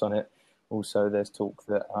spots on it. Also, there's talk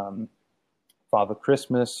that Father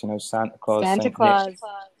Christmas, Santa Claus, Saint Nick,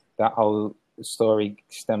 that whole story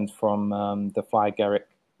stemmed from the phygeric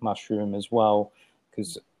mushroom as well,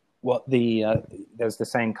 because there's the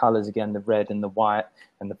same colors again, the red and the white,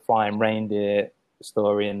 and the flying reindeer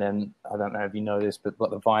story. And then, I don't know if you know this, but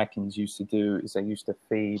what the Vikings used to do is they used to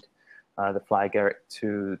feed the phygeric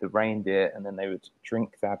to the reindeer, and then they would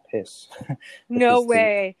drink their piss. No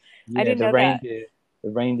way. I didn't know that. The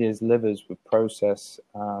reindeer's livers would process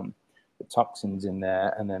the toxins in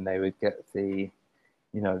there, and then they would get the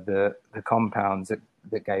compounds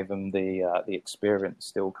that gave them the experience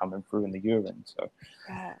still coming through in the urine. So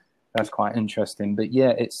that's quite interesting. But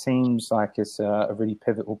it seems like it's a really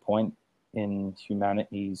pivotal point in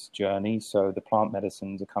humanity's journey. So the plant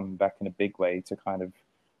medicines are coming back in a big way to kind of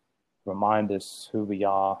remind us who we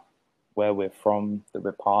are, where we're from, that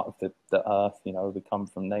we're part of the earth, you know, we come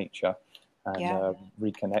from nature, and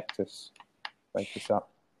reconnect us, wake us up.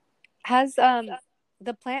 Has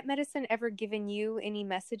the plant medicine ever given you any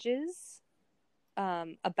messages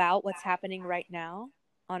about what's happening right now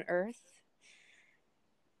on Earth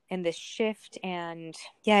and this shift, and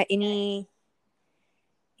any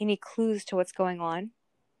clues to what's going on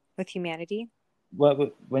with humanity?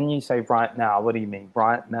 Well, when you say right now, what do you mean?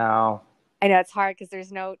 Right now? I know it's hard because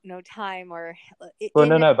there's no time or.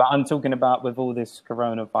 No, but I'm talking about with all this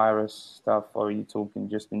coronavirus stuff, or are you talking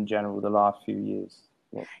just in general the last few years?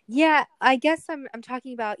 Yeah, I guess I'm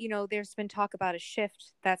talking about, there's been talk about a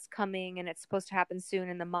shift that's coming and it's supposed to happen soon,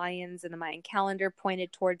 and the Mayans and the Mayan calendar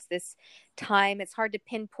pointed towards this time. It's hard to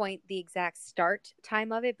pinpoint the exact start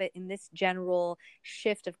time of it, but in this general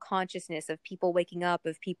shift of consciousness, of people waking up,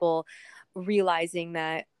 of people realizing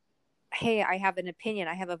that, hey, I have an opinion,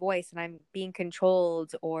 I have a voice, and I'm being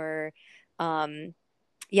controlled, or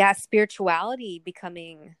spirituality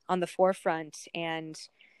becoming on the forefront, and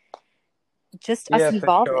just us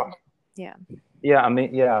evolving. Sure. I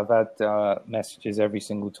mean, I've had messages every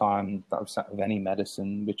single time that I've sat with any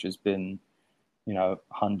medicine, which has been,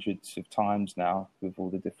 hundreds of times now with all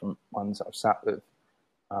the different ones that I've sat with.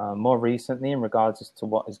 More recently, in regards to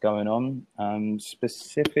what is going on,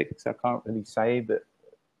 specifics I can't really say, but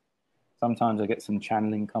sometimes I get some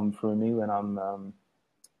channeling come through me when I'm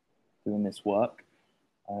doing this work.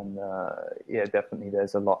 And definitely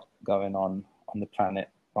there's a lot going on the planet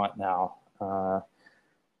right now.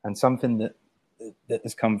 And something that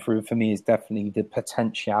has come through for me is definitely the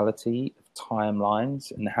potentiality of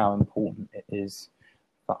timelines and how important it is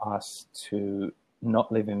for us to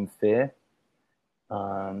not live in fear,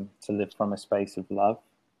 to live from a space of love.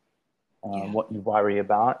 What you worry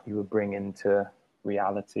about, you will bring into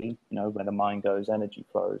reality. Where the mind goes, energy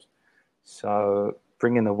flows. So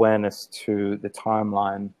bringing awareness to the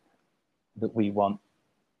timeline that we want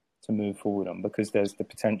to move forward on, because there's the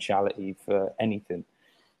potentiality for anything,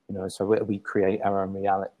 so we create our own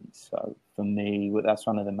reality. So for me, that's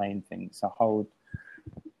one of the main things. So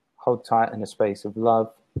hold tight in a space of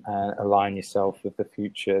love and align yourself with the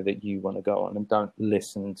future that you want to go on, and don't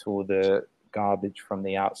listen to all the garbage from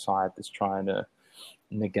the outside that's trying to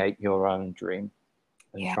negate your own dream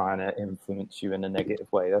and trying to influence you in a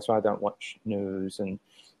negative way. That's why I don't watch news and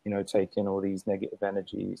take in all these negative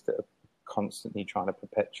energies that are constantly trying to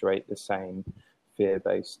perpetuate the same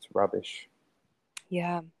fear-based rubbish.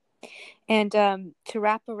 Yeah. And to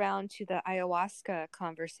wrap around to the ayahuasca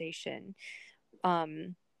conversation,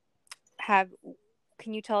 can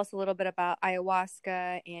you tell us a little bit about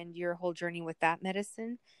ayahuasca and your whole journey with that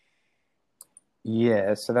medicine?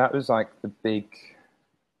 Yeah, so that was like the big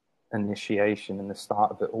initiation and the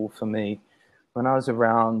start of it all for me when I was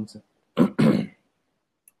around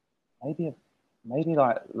maybe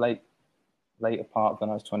like later part when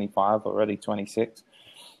I was 25 or early 26.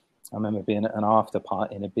 I remember being at an after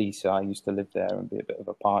party in Ibiza. I used to live there and be a bit of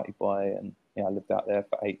a party boy, and I lived out there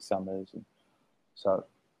for 8 summers. And so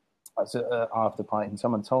I was at an after party and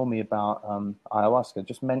someone told me about ayahuasca,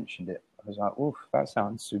 just mentioned it. I was like, oof, that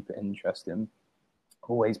sounds super interesting.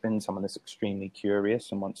 Always been someone that's extremely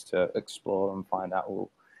curious and wants to explore and find out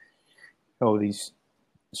all these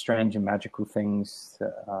strange and magical things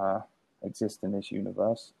that exist in this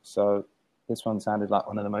universe. So this one sounded like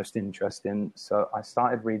one of the most interesting. So I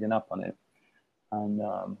started reading up on it, and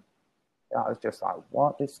I was just like,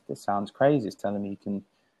 what? This sounds crazy. It's telling me you can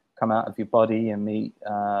come out of your body and meet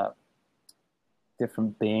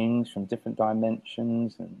different beings from different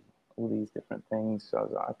dimensions and all these different things. So I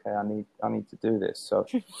was like, okay, I need to do this. So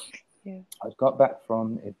I got back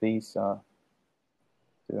from Ibiza,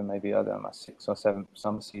 doing maybe my 6th or 7th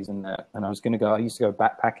summer season there, and I used to go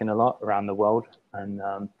backpacking a lot around the world. And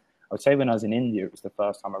I would say when I was in India, it was the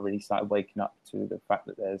first time I really started waking up to the fact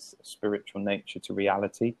that there's a spiritual nature to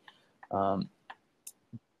reality. But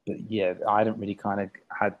yeah, I hadn't really kind of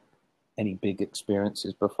had any big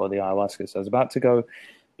experiences before the ayahuasca. So I was about to go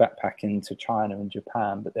backpacking to China and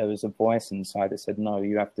Japan, but there was a voice inside that said, no,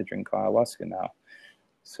 you have to drink ayahuasca now.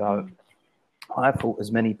 So I thought,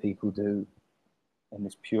 as many people do, in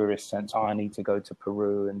this purist sense, I need to go to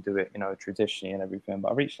Peru and do it, traditionally and everything.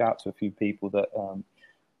 But I reached out to a few people that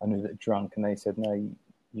I knew that drunk, and they said, no,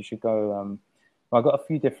 you should go. I got a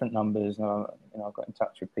few different numbers, and I got in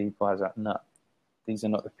touch with people. I was like, no, these are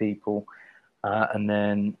not the people. And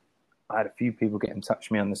then I had a few people get in touch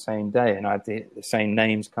with me on the same day, and I had the same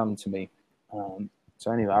names come to me.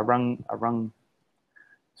 So anyway, I rung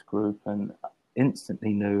this group and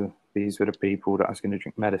instantly knew these were the people that I was going to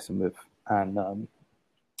drink medicine with. And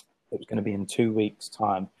it was going to be in 2 weeks'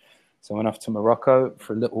 time. So I went off to Morocco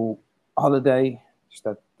for a little holiday, just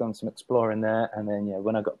had done some exploring there. And then,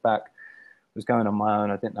 when I got back, I was going on my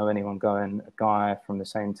own. I didn't know anyone going. A guy from the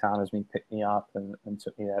same town as me picked me up and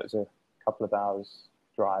took me there. It was a couple of hours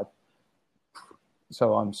drive.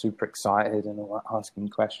 So I'm super excited and asking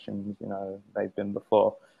questions, they've been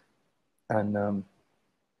before. And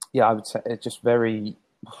I would say it's just very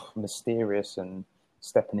mysterious and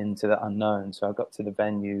stepping into the unknown. So I got to the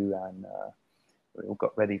venue and we all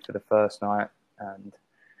got ready for the first night and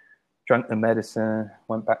drank the medicine,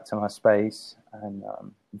 went back to my space, and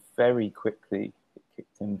very quickly it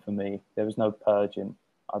kicked in for me. There was no purging.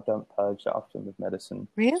 I don't purge that often with medicine.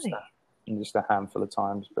 Really? Just a handful of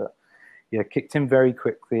times, but yeah, kicked in very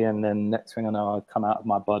quickly. And then next thing I know, I'd come out of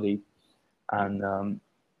my body and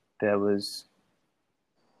there was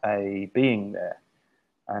a being there.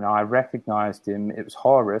 And I recognized him. It was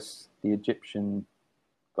Horus, the Egyptian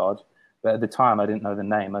god. But at the time, I didn't know the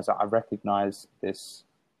name. I recognized this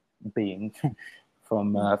being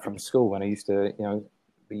from school when I used to,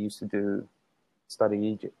 we used to study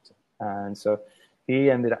Egypt. And so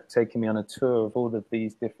he ended up taking me on a tour of all of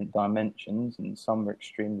these different dimensions, and some were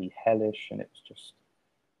extremely hellish, and it was just,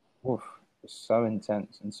 it was so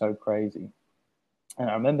intense and so crazy. And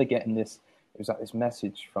I remember getting this, it was like this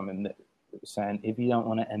message from him that was saying, if you don't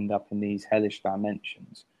want to end up in these hellish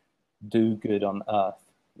dimensions, do good on earth.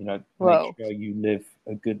 Make sure you live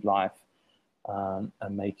a good life and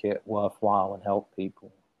make it worthwhile and help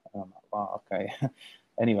people. And I'm like, wow, okay.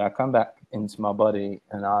 Anyway, I come back into my body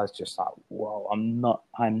and I was just like, whoa,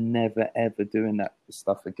 I'm never, ever doing that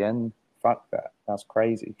stuff again. Fuck that. That's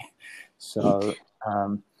crazy. So,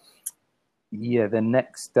 the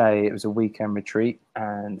next day it was a weekend retreat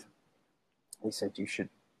and they said, you should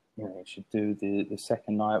do the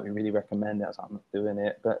second night. We really recommend it. I was like, I'm not doing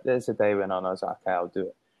it. But there's a day went on. I was like, okay, I'll do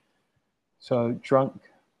it. So drunk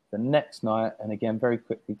the next night, and again, very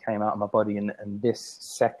quickly came out of my body. And this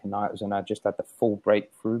second night was when I just had the full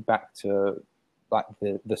breakthrough back to like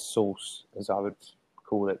the source, as I would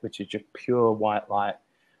call it, which is just pure white light,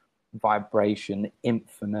 vibration,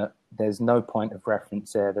 infinite. There's no point of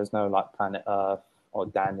reference there. There's no like planet Earth or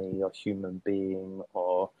Danny or human being,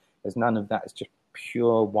 or there's none of that. It's just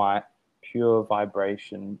pure white, pure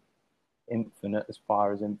vibration, infinite as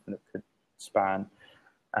far as infinite could span.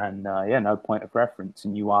 And no point of reference,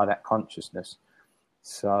 and you are that consciousness.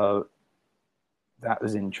 So that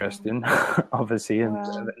was interesting. Obviously,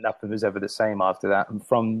 and nothing was ever the same after that. And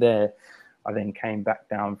from there, I then came back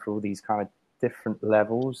down for all these kind of different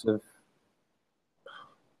levels of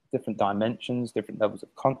different dimensions, different levels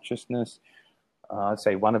of consciousness. I'd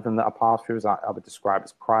say one of them that I passed through was I would describe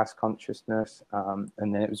as Christ consciousness. And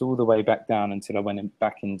then it was all the way back down until I went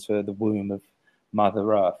back into the womb of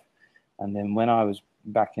Mother Earth. And then when I was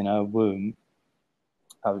back in her womb,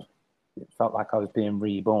 it felt like I was being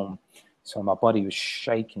reborn. So my body was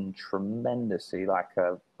shaking tremendously, like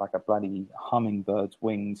a bloody hummingbird's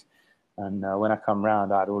wings. And when I come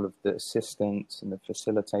round, I had all of the assistants and the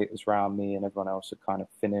facilitators around me, and everyone else had kind of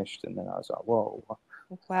finished. And then I was like, whoa.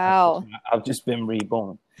 Wow. I've just been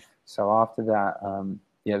reborn. So after that,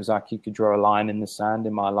 it was like you could draw a line in the sand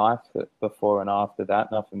in my life. That before and after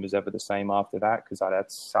that, nothing was ever the same after that, because I'd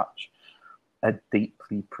had such a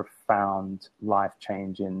deeply profound,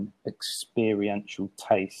 life-changing, experiential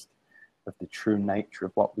taste of the true nature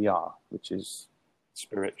of what we are, which is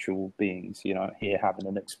spiritual beings, here having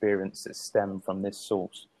an experience that stemmed from this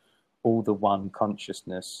source, all the one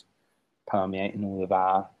consciousness permeating all of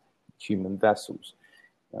our human vessels.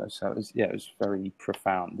 So it was very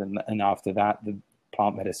profound. And after that, the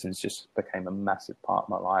plant medicines just became a massive part of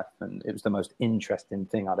my life, and it was the most interesting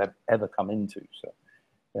thing I'd ever come into. So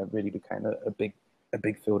it really became a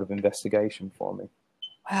big field of investigation for me.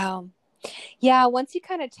 Wow. Yeah, once you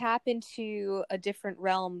kind of tap into a different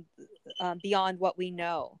realm beyond what we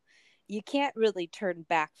know, you can't really turn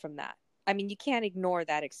back from that. I mean, you can't ignore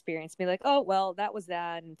that experience, be like, oh, well, that was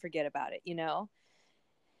that, and forget about it,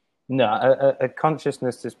 No, a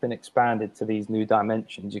consciousness that's been expanded to these new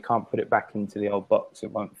dimensions, you can't put it back into the old box.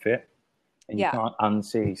 It won't fit. And you can't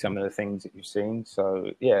unsee some of the things that you've seen.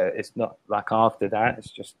 So, it's not like after that,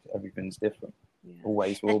 it's just everything's different.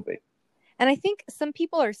 Always will be. And I think some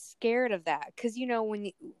people are scared of that because,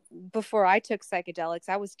 before I took psychedelics,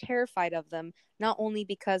 I was terrified of them, not only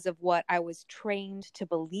because of what I was trained to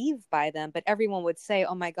believe by them, but everyone would say,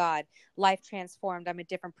 oh my God, life transformed. I'm a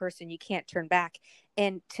different person. You can't turn back.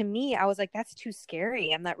 And to me, I was like, that's too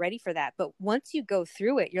scary. I'm not ready for that. But once you go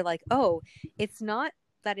through it, you're like, oh, it's not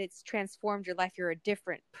that it's transformed your life. You're a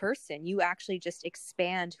different person. You actually just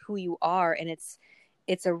expand who you are, and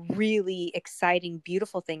it's a really exciting,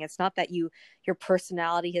 beautiful thing. It's not that your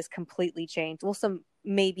personality has completely changed. Well, some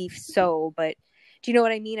maybe so, but do you know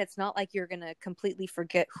what I mean? It's not like you're going to completely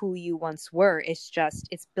forget who you once were. It's just,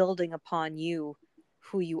 it's building upon you,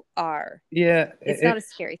 who you are. Yeah, It's not a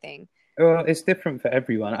scary thing. well, it's different for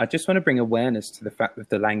everyone. I just want to bring awareness to the fact of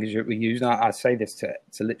the language that we use. And I say this to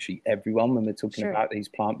literally everyone when we're talking Sure. about these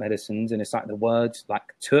plant medicines, and it's like the words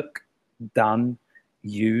like took, done,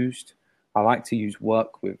 used. I like to use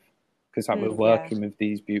work with, because like we're Yeah. working with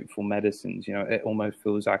these beautiful medicines. You know, it almost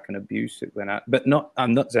feels like an abuse when but not.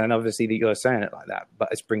 I'm not saying obviously that you're saying it like that, but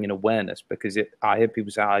it's bringing awareness because I hear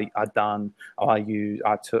people say I done, I used,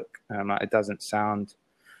 I took, and I'm like, it doesn't sound,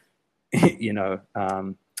 you know.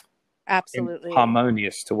 Absolutely.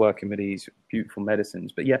 Harmonious to working with these beautiful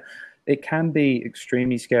medicines. But yeah, it can be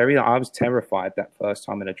extremely scary. I was terrified that first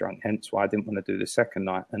time in a drunk, hence why I didn't want to do the second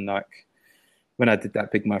night. And like when I did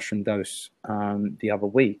that big mushroom dose the other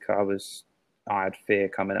week, I had fear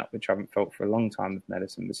coming up, which I haven't felt for a long time with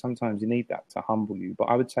medicine. But sometimes you need that to humble you. But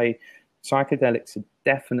I would say psychedelics are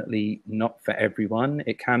definitely not for everyone.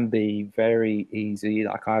 It can be very easy.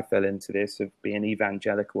 Like I fell into this of being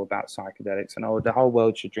evangelical about psychedelics, and the whole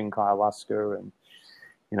world should drink ayahuasca, and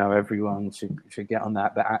you know everyone should get on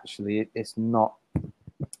that. But actually, it's not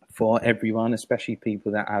for everyone, especially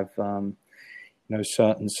people that have you know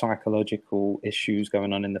certain psychological issues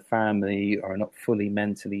going on in the family or are not fully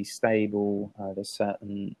mentally stable. There's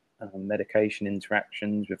certain medication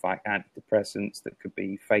interactions with like antidepressants that could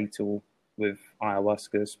be fatal with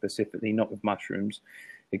ayahuasca specifically, not with mushrooms.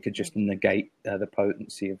 It could just negate the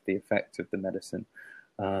potency of the effect of the medicine.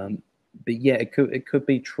 But yeah, it could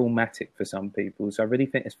be traumatic for some people. So I really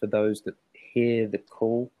think it's for those that hear the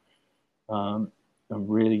call and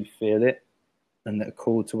really feel it, and that are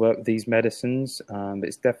called to work with these medicines. But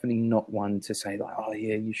it's definitely not one to say like, oh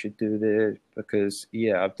yeah, you should do this, because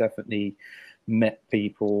yeah, I've definitely met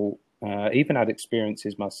people, even had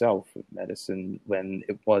experiences myself with medicine when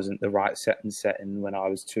it wasn't the right setting, when I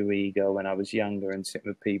was too eager, when I was younger, and sitting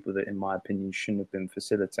with people that, in my opinion, shouldn't have been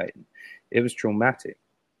facilitating. It was traumatic.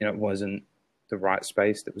 You know, it wasn't the right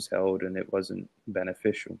space that was held, and it wasn't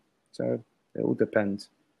beneficial. So it all depends.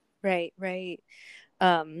 Right.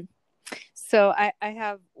 So I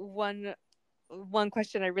have one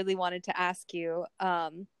question I really wanted to ask you.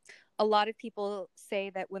 A lot of people say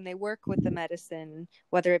that when they work with the medicine,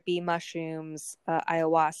 whether it be mushrooms,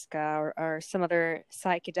 ayahuasca, or some other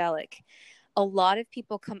psychedelic, a lot of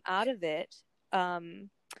people come out of it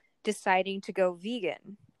deciding to go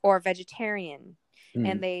vegan or vegetarian.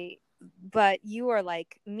 And but you are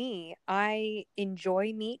like me. I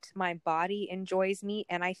enjoy meat. My body enjoys meat,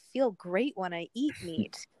 and I feel great when I eat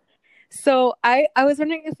meat. So I was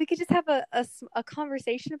wondering if we could just have a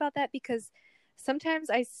conversation about that, because sometimes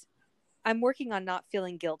I'm working on not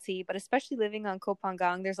feeling guilty, but especially living on Koh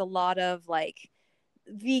Phangan, there's a lot of like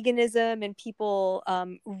veganism and people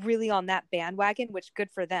really on that bandwagon, which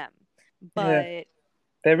good for them. Yeah. But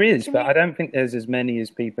There is, can but we? I don't think there's as many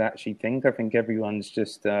as people actually think. I think everyone's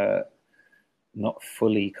just not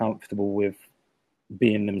fully comfortable with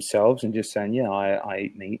being themselves and just saying, yeah, I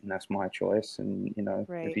eat meat and that's my choice. And, you know, if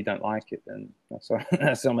Right. you don't like it, then that's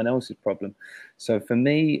someone else's problem. So for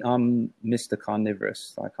me, I'm Mr.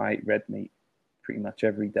 Carnivorous. Like I eat red meat pretty much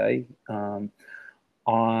every day.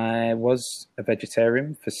 I was a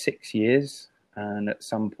vegetarian for 6 years. And at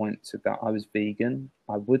some point to that, I was vegan.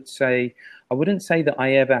 I wouldn't say that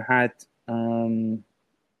I ever had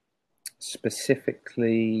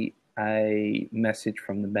specifically a message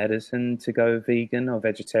from the medicine to go vegan or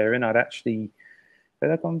vegetarian. Had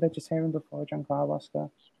I gone vegetarian before I drank ayahuasca?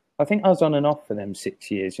 I think I was on and off for them 6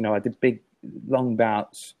 years. You know, I did big, long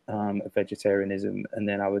bouts of vegetarianism, and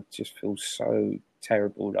then I would just feel so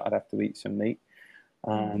terrible that I'd have to eat some meat.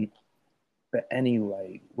 But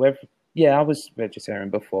anyway, yeah, I was vegetarian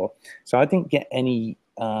before, so I didn't get any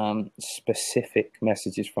specific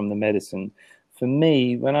messages from the medicine. For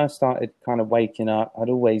me, when I started kind of waking up, I'd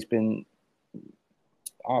always been,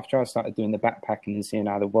 after I started doing the backpacking and seeing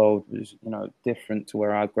how the world was, you know, different to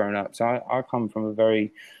where I'd grown up. So I come from a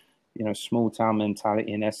very, you know, small town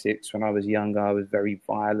mentality in Essex. When I was younger, I was very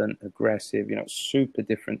violent, aggressive, you know, super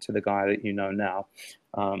different to the guy that you know now.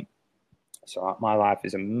 So my life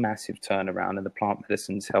is a massive turnaround, and the plant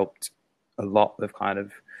medicines helped a lot of kind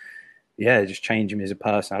of, yeah, just changing me as a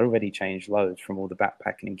person. I'd already changed loads from all the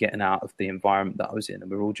backpacking and getting out of the environment that I was in.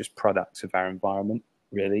 And we're all just products of our environment,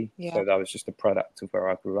 really. Yeah. So that was just a product of where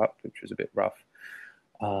I grew up, which was a bit rough.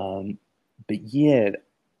 But yeah,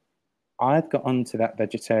 I'd got onto that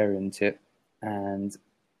vegetarian tip, and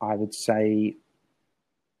I would say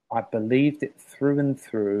I believed it through and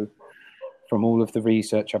through from all of the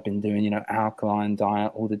research I've been doing, you know, alkaline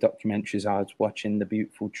diet, all the documentaries I was watching, The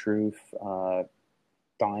Beautiful Truth,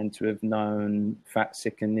 Dying to Have Known, Fat,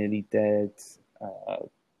 Sick and Nearly Dead,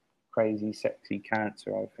 Crazy Sexy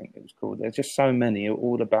Cancer, I think it was called. There's just so many,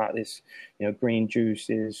 all about this, you know, green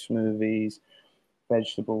juices, smoothies,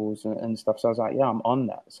 vegetables and stuff. So I was like, yeah, I'm on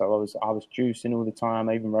that. So I was juicing all the time.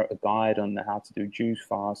 I even wrote a guide on how to do juice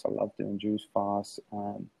fast. I love doing juice fast.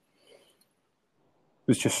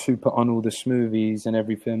 Was just super on all the smoothies and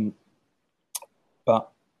everything. But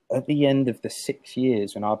at the end of the 6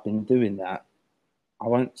 years when I've been doing that, I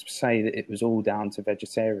won't say that it was all down to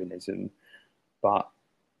vegetarianism, but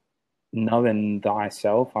knowing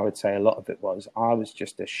thyself, I would say a lot of it was, I was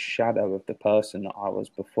just a shadow of the person that I was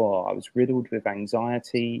before. I was riddled with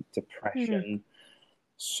anxiety, depression,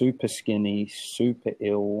 super skinny, super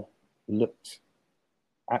ill, looked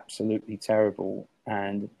absolutely terrible.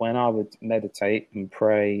 And when I would meditate and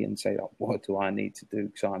pray and say, oh, what do I need to do?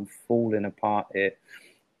 Because I'm falling apart here.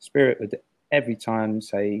 Spirit would every time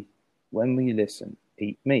say, when will you listen?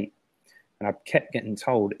 Eat meat. And I kept getting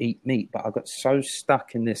told, eat meat. But I got so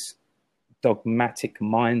stuck in this dogmatic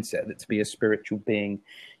mindset that to be a spiritual being,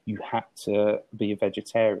 you had to be a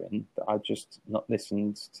vegetarian, that I just not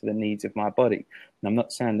listened to the needs of my body. And I'm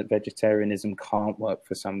not saying that vegetarianism can't work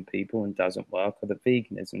for some people and doesn't work, or that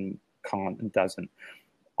veganism can't and doesn't.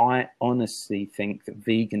 I honestly think that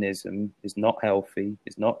veganism is not healthy,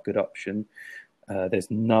 is not a good option. There's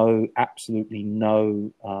absolutely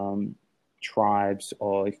no tribes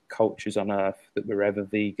or cultures on earth that were ever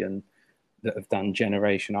vegan that have done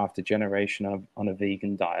generation after generation on a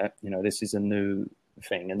vegan diet. You know, this is a new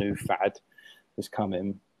thing, a new fad that's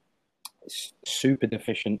coming. It's super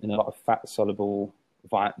deficient in a lot of fat soluble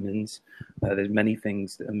vitamins. There's many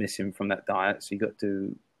things that are missing from that diet. So you got to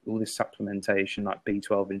do all this supplementation like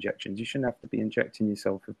B12 injections. You shouldn't have to be injecting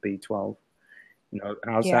yourself with B12. You know,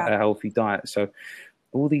 how's that a healthy diet? So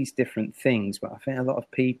all these different things. But I think a lot of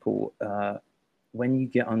people, when you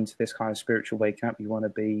get onto this kind of spiritual wake up, you want to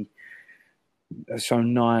be so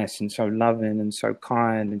nice and so loving and so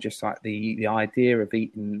kind, and just like the idea of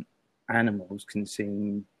eating animals can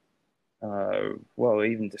seem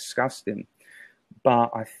even disgusting. But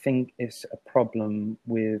I think it's a problem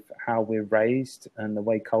with how we're raised and the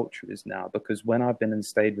way culture is now, because when I've been and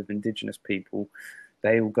stayed with indigenous people,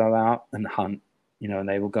 they will go out and hunt, you know, and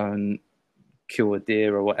they will go and kill a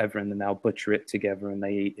deer or whatever, and then they'll butcher it together and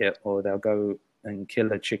they eat it, or they'll go and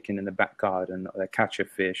kill a chicken in the back garden, or they catch a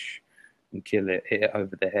fish and kill it, hit it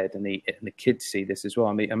over the head and eat it. And the kids see this as well.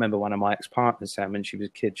 I mean, I remember one of my ex-partners saying when she was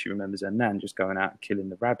a kid, she remembers her nan just going out and killing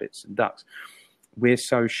the rabbits and ducks. We're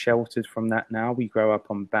so sheltered from that now. We grow up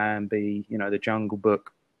on Bambi, you know, the Jungle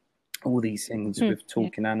Book, all these things with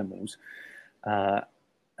talking animals.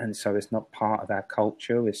 And so it's not part of our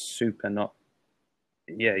culture. We're super not,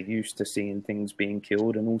 used to seeing things being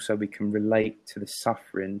killed. And also we can relate to the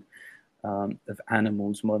suffering of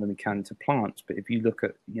animals more than we can to plants. But if you look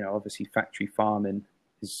at, you know, obviously factory farming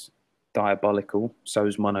is diabolical, so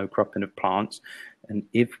is monocropping of plants. And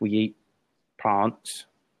if we eat plants,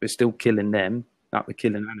 we're still killing them, like we're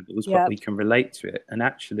killing animals, but we can relate to it. And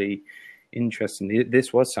actually, interestingly,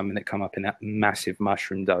 this was something that came up in that massive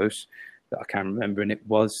mushroom dose that I can remember, and it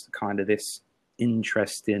was kind of this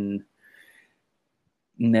interesting,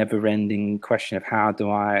 never-ending question of how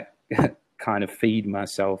do I kind of feed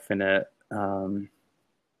myself in a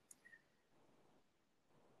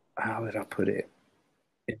how would I put it?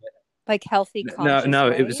 Like healthy conscious no,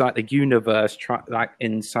 way? It was like the universe, like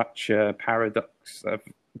in such a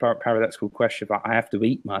paradoxical question. Like, I have to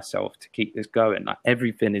eat myself to keep this going. Like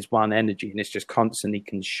everything is one energy, and it's just constantly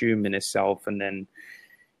consuming itself, and then,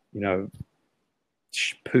 you know,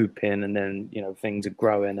 pooping, and then, you know, things are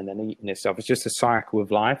growing and then eating itself. It's just a cycle of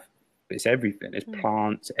life. But it's everything. It's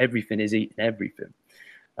plants. Everything is eating everything.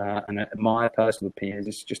 And my personal opinion is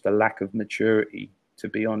it's just a lack of maturity, to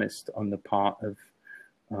be honest, on the part of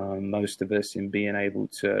most of us in being able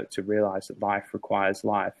to realize that life requires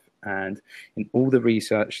life. And in all the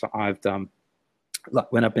research that I've done,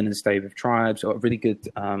 like when I've been in Stay with Tribes, or a really good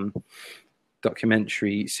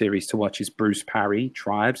documentary series to watch is Bruce Parry,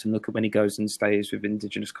 Tribes, and look at when he goes and stays with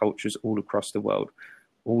indigenous cultures all across the world.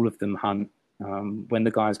 All of them hunt. When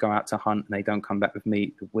the guys go out to hunt and they don't come back with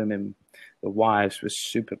meat, the women, the wives were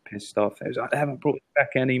super pissed off. They was like, they haven't brought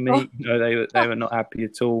back any meat. You know, they were not happy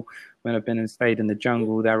at all. When I've been and stayed in the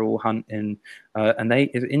jungle, they're all hunting. And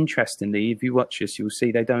interestingly, if you watch this, you'll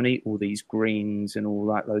see they don't eat all these greens and all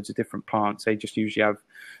like loads of different plants. They just usually have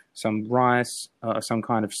some rice, some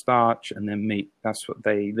kind of starch, and then meat. That's what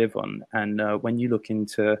they live on. And when you look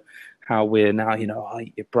into how we're now,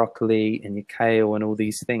 your broccoli and your kale and all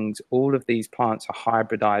these things, all of these plants are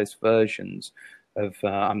hybridized versions of,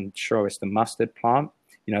 I'm sure it's the mustard plant.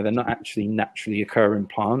 They're not actually naturally occurring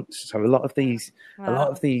plants. So a lot of these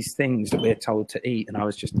things that we're told to eat, and I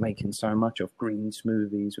was just making so much of green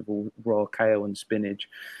smoothies with all raw kale and spinach.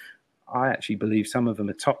 I actually believe some of them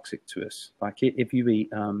are toxic to us. Like if you eat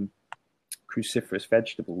cruciferous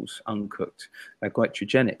vegetables uncooked, they're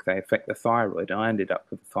goitrogenic. They affect the thyroid. And I ended up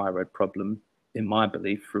with a thyroid problem, in my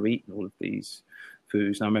belief, through eating all of these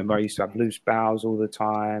foods. And I remember I used to have loose bowels all the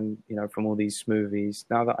time, from all these smoothies.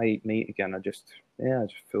 Now that I eat meat again, I just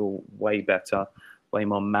feel way better, way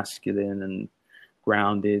more masculine and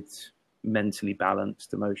grounded, mentally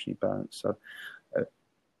balanced, emotionally balanced. So,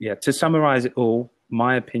 to summarize it all,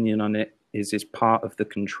 my opinion on it is it's part of the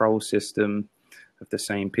control system of the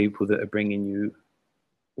same people that are bringing you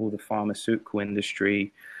all the pharmaceutical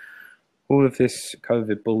industry, all of this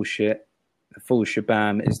COVID bullshit. The full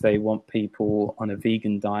shabam is they want people on a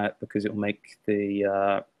vegan diet because it will make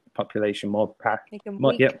the population more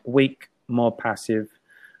weak, more passive,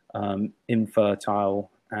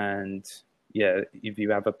 infertile, and if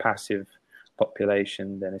you have a passive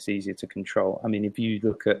population, then it's easier to control. I mean, if you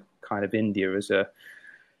look at kind of India as a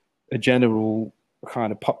general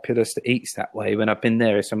kind of populace that eats that way, when I've been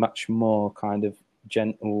there, it's a much more kind of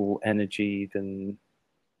gentle energy than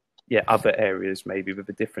other areas, maybe with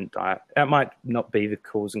a different diet. That might not be the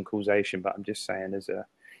cause and causation, but I'm just saying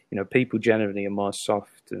people generally are more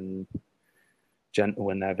soft and gentle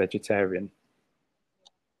when they're vegetarian.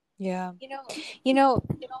 Yeah.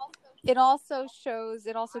 It also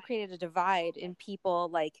created a divide in people,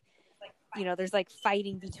 like, there's like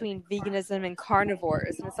fighting between veganism and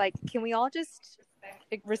carnivores. And it's like, can we all just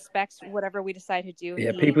respect whatever we decide to do?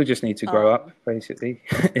 Yeah, people just need to grow up, basically,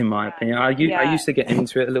 in my opinion. I used to get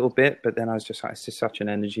into it a little bit, but then I was just like, it's just such an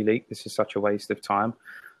energy leak. This is such a waste of time.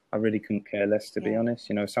 I really couldn't care less, to be honest.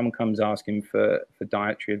 If someone comes asking for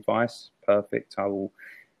dietary advice, perfect.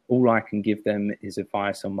 All I can give them is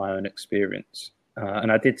advice on my own experience. And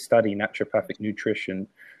I did study naturopathic nutrition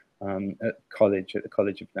at the College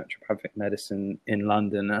of Naturopathic Medicine in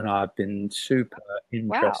London, and I've been super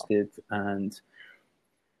interested and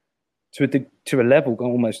to a level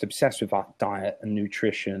almost obsessed with our diet and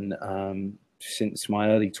nutrition since my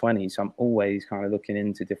early 20s. I'm always kind of looking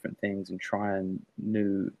into different things and trying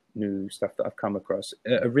new stuff that I've come across.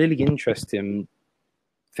 A really interesting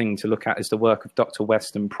thing to look at is the work of Dr.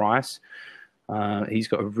 Weston Price. He's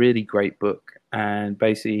got a really great book, and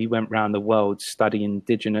basically he went around the world studying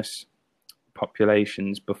indigenous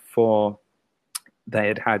populations before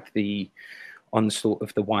they had the onslaught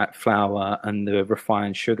of the white flour and the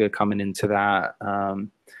refined sugar coming into that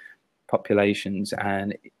populations,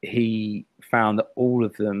 and he found that all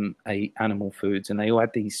of them ate animal foods, and they all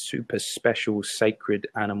had these super special sacred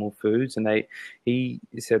animal foods, and he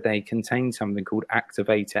said they contained something called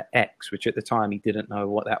activator X, which at the time he didn't know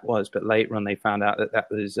what that was, but later on they found out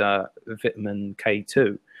that was vitamin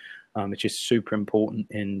K2, which is super important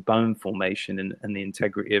in bone formation and the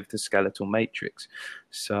integrity of the skeletal matrix.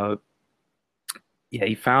 So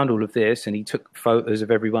he found all of this, and he took photos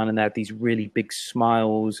of everyone, and they had these really big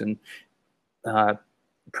smiles and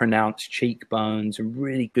pronounced cheekbones and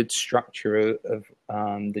really good structure of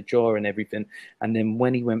the jaw and everything. And then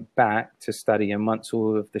when he went back to study, and once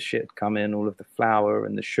all of the shit had come in, all of the flour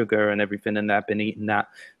and the sugar and everything, and they'd been eating that,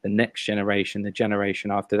 the next generation, the generation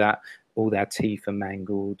after that, all their teeth are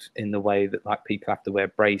mangled in the way that like people have to wear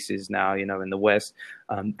braces now, in the West.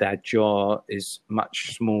 Their jaw is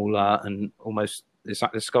much smaller and almost, it's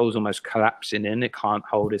like the skull's almost collapsing in. It can't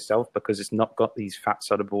hold itself because it's not got these fat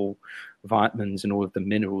soluble vitamins and all of the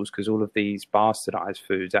minerals, because all of these bastardized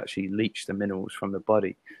foods actually leach the minerals from the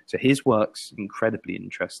body. So his work's incredibly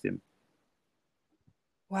interesting.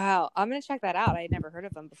 Wow, I'm going to check that out. I had never heard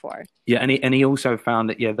of them before. Yeah, and he also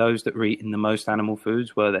found that, those that were eating the most animal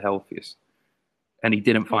foods were the healthiest. And he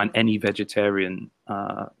didn't find any vegetarian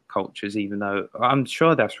cultures, even though I'm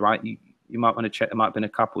sure that's right. You might want to check. There might have been a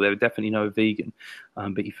couple. There were definitely no vegan,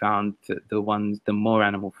 but you found that the more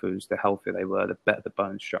animal foods, the healthier they were, the better the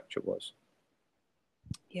bone structure was.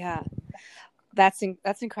 Yeah, that's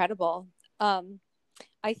incredible. I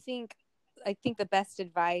think the best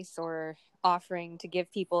advice or offering to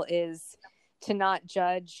give people is to not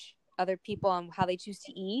judge other people on how they choose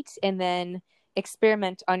to eat, and then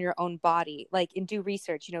experiment on your own body, and do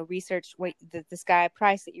research, research this guy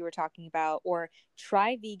Price that you were talking about, or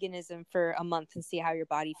try veganism for a month and see how your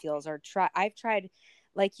body feels, or I've tried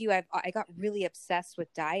like you, I got really obsessed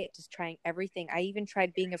with diet, just trying everything. I even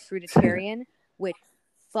tried being a fruitarian, which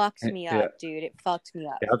fucked me Yeah. up, dude. It fucked me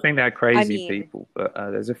up. Yeah, I think they're I crazy mean, people, but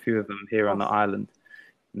there's a few of them here on oh, the island.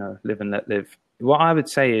 Live and let live. What I would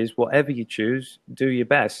say is, whatever you choose, do your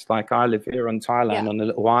best. Like I live here on yeah, Thailand on a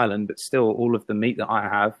little island, but still, all of the meat that I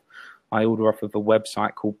have, I order off of a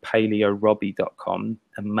website called paleorobbie.com.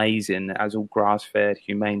 Amazing. It has all grass fed,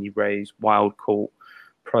 humanely raised, wild caught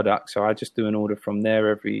products. So I just do an order from there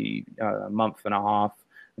every month and a half.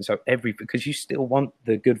 And so because you still want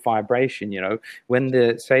the good vibration, when when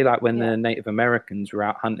yeah, the Native Americans were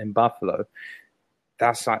out hunting buffalo,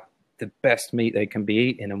 that's like the best meat they can be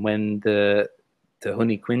eating. And when the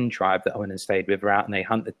Honey Quinn tribe that I went and stayed with are out and they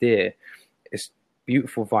hunt the deer, it's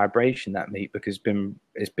beautiful vibration, that meat, because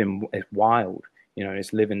it's wild,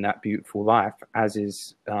 it's living that beautiful life, as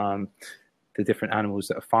is the different animals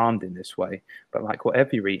that are farmed in this way. But like whatever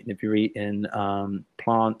you're eating, if you're eating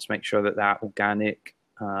plants, make sure that they're organic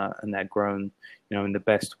and they're grown, in the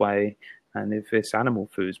best way. And if it's animal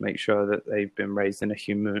foods, make sure that they've been raised in a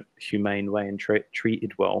humane way and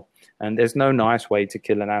treated well. And there's no nice way to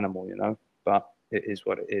kill an animal, but it is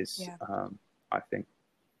what it is, yeah. I think.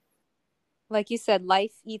 Like you said,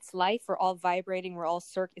 life eats life. We're all vibrating. We're all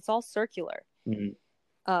it's all circular. Mm.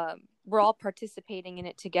 We're all participating in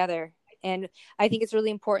it together. And I think it's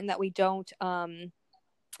really important that we don't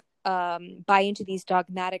buy into these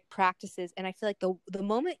dogmatic practices. And I feel like the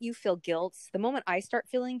moment you feel guilt, the moment I start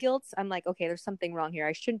feeling guilt, I'm like, okay, there's something wrong here.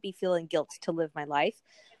 I shouldn't be feeling guilt to live my life,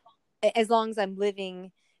 as long as I'm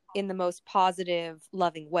living in the most positive,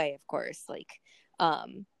 loving way, of course.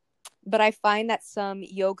 But I find that some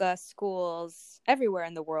yoga schools everywhere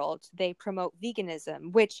in the world, they promote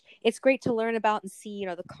veganism, which it's great to learn about and see,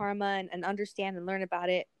 the karma and understand and learn about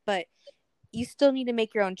it. But you still need to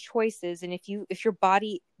make your own choices. And if your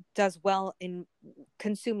body does well in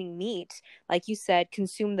consuming meat, like you said,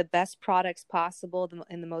 consume the best products possible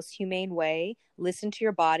in the most humane way, listen to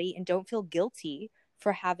your body, and don't feel guilty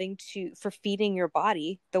for feeding your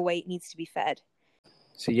body the way it needs to be fed.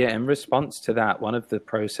 So yeah, in response to that, one of the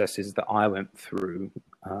processes that I went through,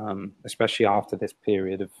 especially after this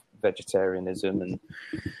period of vegetarianism and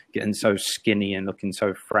getting so skinny and looking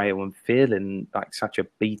so frail and feeling like such a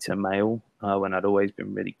beta male, when I'd always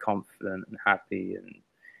been really confident and happy and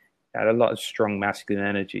had a lot of strong masculine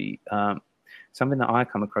energy, something that I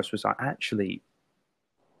come across was like, actually,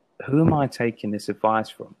 who am I taking this advice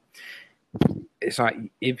from? It's like,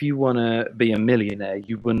 if you want to be a millionaire,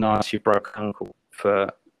 you wouldn't ask your broke uncle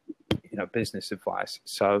for business advice.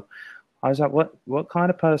 So I was like, what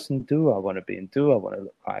kind of person do I want to be and do I want to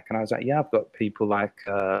look like? And I was like, yeah, I've got people like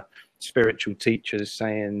spiritual teachers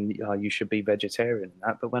saying you should be vegetarian and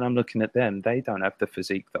that, but when I'm looking at them, they don't have the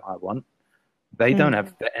physique that I want. They don't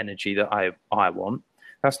have the energy that I want.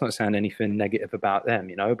 That's not saying anything negative about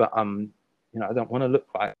them, but I don't want to look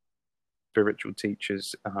like spiritual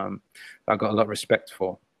teachers I've got a lot of respect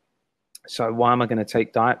for. So why am I going to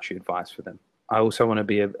take dietary advice for them? I also want to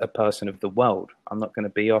be a person of the world. I'm not going to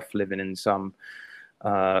be off living in some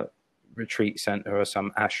retreat center or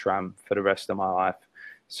some ashram for the rest of my life.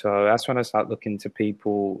 So that's when I start looking to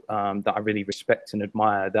people that I really respect and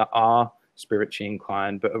admire, that are spiritually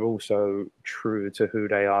inclined, but are also true to who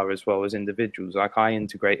they are as well as individuals. Like I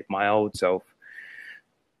integrated my old self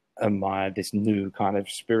and this new kind of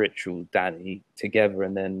spiritual Danny together,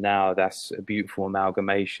 and then now that's a beautiful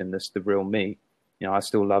amalgamation. That's the real me.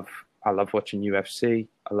 I love watching UFC.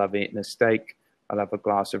 I love eating a steak. I love a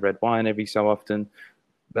glass of red wine every so often.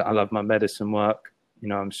 But I love my medicine work.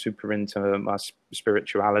 I'm super into my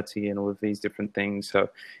spirituality and all of these different things. So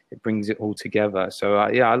it brings it all together. So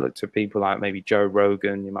I look to people like maybe Joe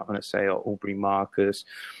Rogan, you might want to say, or Aubrey Marcus,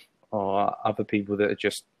 or other people that are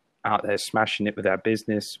just out there smashing it with their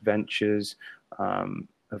business ventures,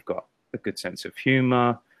 have got a good sense of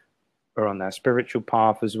humor, are on their spiritual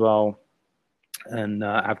path as well, and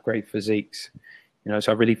have great physiques.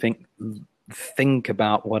 So I really think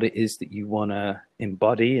about what it is that you want to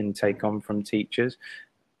embody and take on from teachers,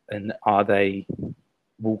 and are they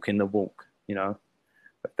walking the walk?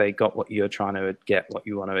 If they got what you're trying to get, what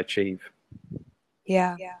you want to achieve.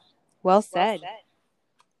 Yeah. Well said.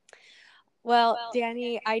 Well,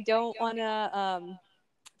 Danny, I don't want to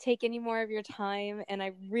take any more of your time, and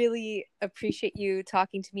I really appreciate you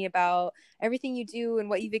talking to me about everything you do and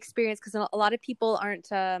what you've experienced, because a lot of people aren't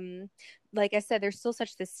like I said, there's still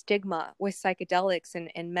such this stigma with psychedelics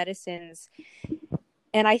and medicines,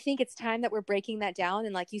 and I think it's time that we're breaking that down.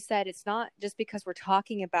 And like you said, it's not just because we're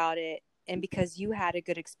talking about it and because you had a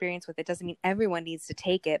good experience with it doesn't mean everyone needs to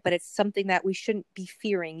take it, but it's something that we shouldn't be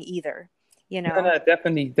fearing either. you No, know? no,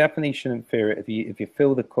 definitely shouldn't fear it. If you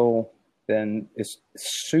feel the call, then it's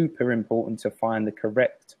super important to find the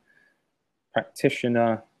correct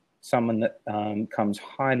practitioner, someone that comes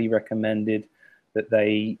highly recommended, that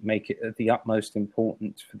they make it of the utmost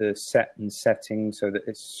importance for the set and setting so that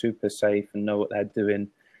it's super safe and know what they're doing.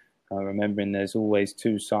 Remembering there's always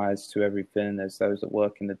two sides to everything. There's those that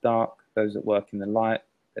work in the dark, those that work in the light.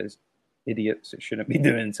 There's idiots that shouldn't be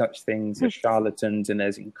doing such things. There's charlatans, and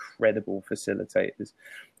there's incredible facilitators.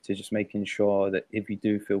 To just making sure that if you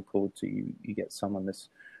do feel called to, you get someone that's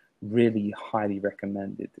really highly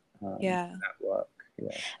recommended Yeah. for that work.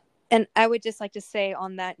 Yeah. And I would just like to say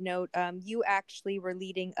on that note, you actually were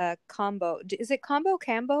leading a combo. Is it combo,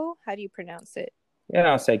 cambo? How do you pronounce it? Yeah,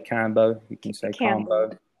 I'll say Cambo. You can say Cambo.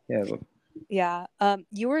 combo. Yeah, but Yeah.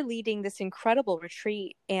 You were leading this incredible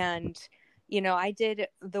retreat, and I did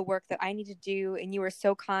the work that I need to do, and you were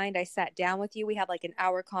so kind. I sat down with you. We had like an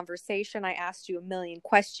hour conversation. I asked you a million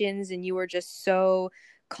questions, and you were just so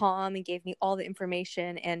calm and gave me all the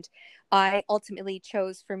information. And I ultimately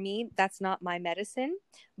chose, for me, that's not my medicine,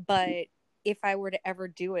 but if I were to ever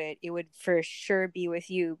do it, it would for sure be with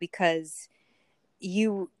you, because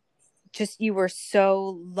you you were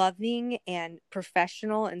so loving and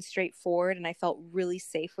professional and straightforward, and I felt really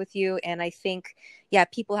safe with you. And I think, yeah,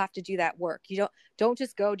 people have to do that work. You don't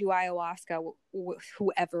just go do ayahuasca with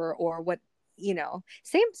whoever or what,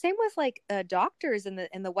 same with like doctors in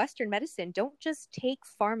the Western medicine. Don't just take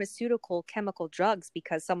pharmaceutical chemical drugs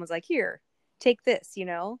because someone's like, here, take this.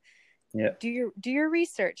 yeah. Do your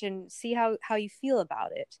research and see how you feel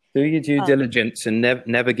about it. Do your due diligence and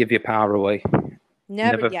never give your power away.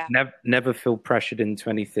 Never, yeah. Never feel pressured into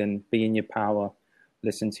anything. Be in your power.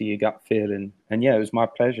 Listen to your gut feeling. And yeah, it was my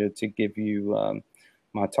pleasure to give you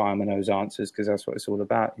my time and those answers, because that's what it's all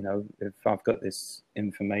about. If I've got this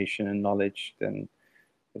information and knowledge, then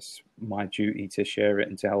it's my duty to share it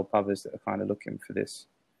and to help others that are kind of looking for this,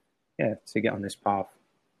 to get on this path.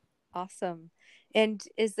 Awesome. And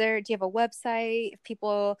do you have a website,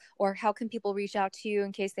 or how can people reach out to you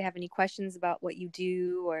in case they have any questions about what you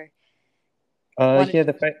do or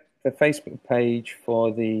The Facebook page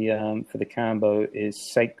for the Cambo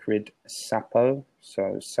is Sacred Sapo.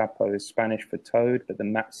 So Sapo is Spanish for toad, but the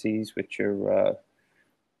Matsis, which are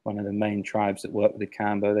one of the main tribes that work with the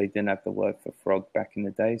Cambo, they didn't have the word for frog back in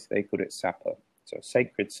the day, so they called it Sapo. So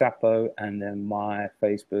Sacred Sapo, and then my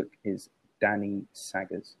Facebook is Danny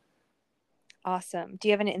Saggers. Awesome. Do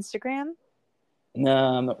you have an Instagram? No,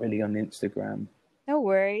 I'm not really on Instagram. No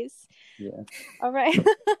worries. Yeah. All right.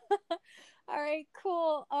 All right,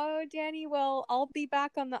 cool. Oh, Danny, well, I'll be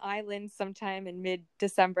back on the island sometime in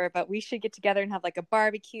mid-December, but we should get together and have like a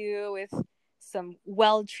barbecue with some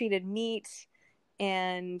well-treated meat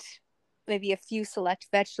and maybe a few select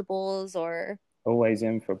vegetables or... Always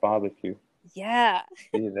in for a barbecue. Yeah.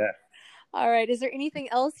 See you there. All right. Is there anything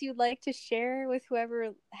else you'd like to share with whoever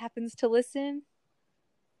happens to listen?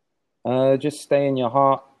 Just stay in your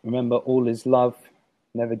heart. Remember, all is love.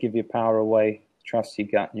 Never give your power away. Trust your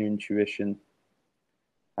gut and your intuition.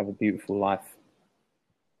 Have a beautiful life.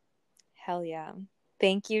 Hell yeah.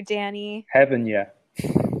 Thank you, Danny. Heaven, yeah.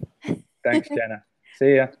 Thanks, Jenna.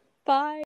 See ya. Bye.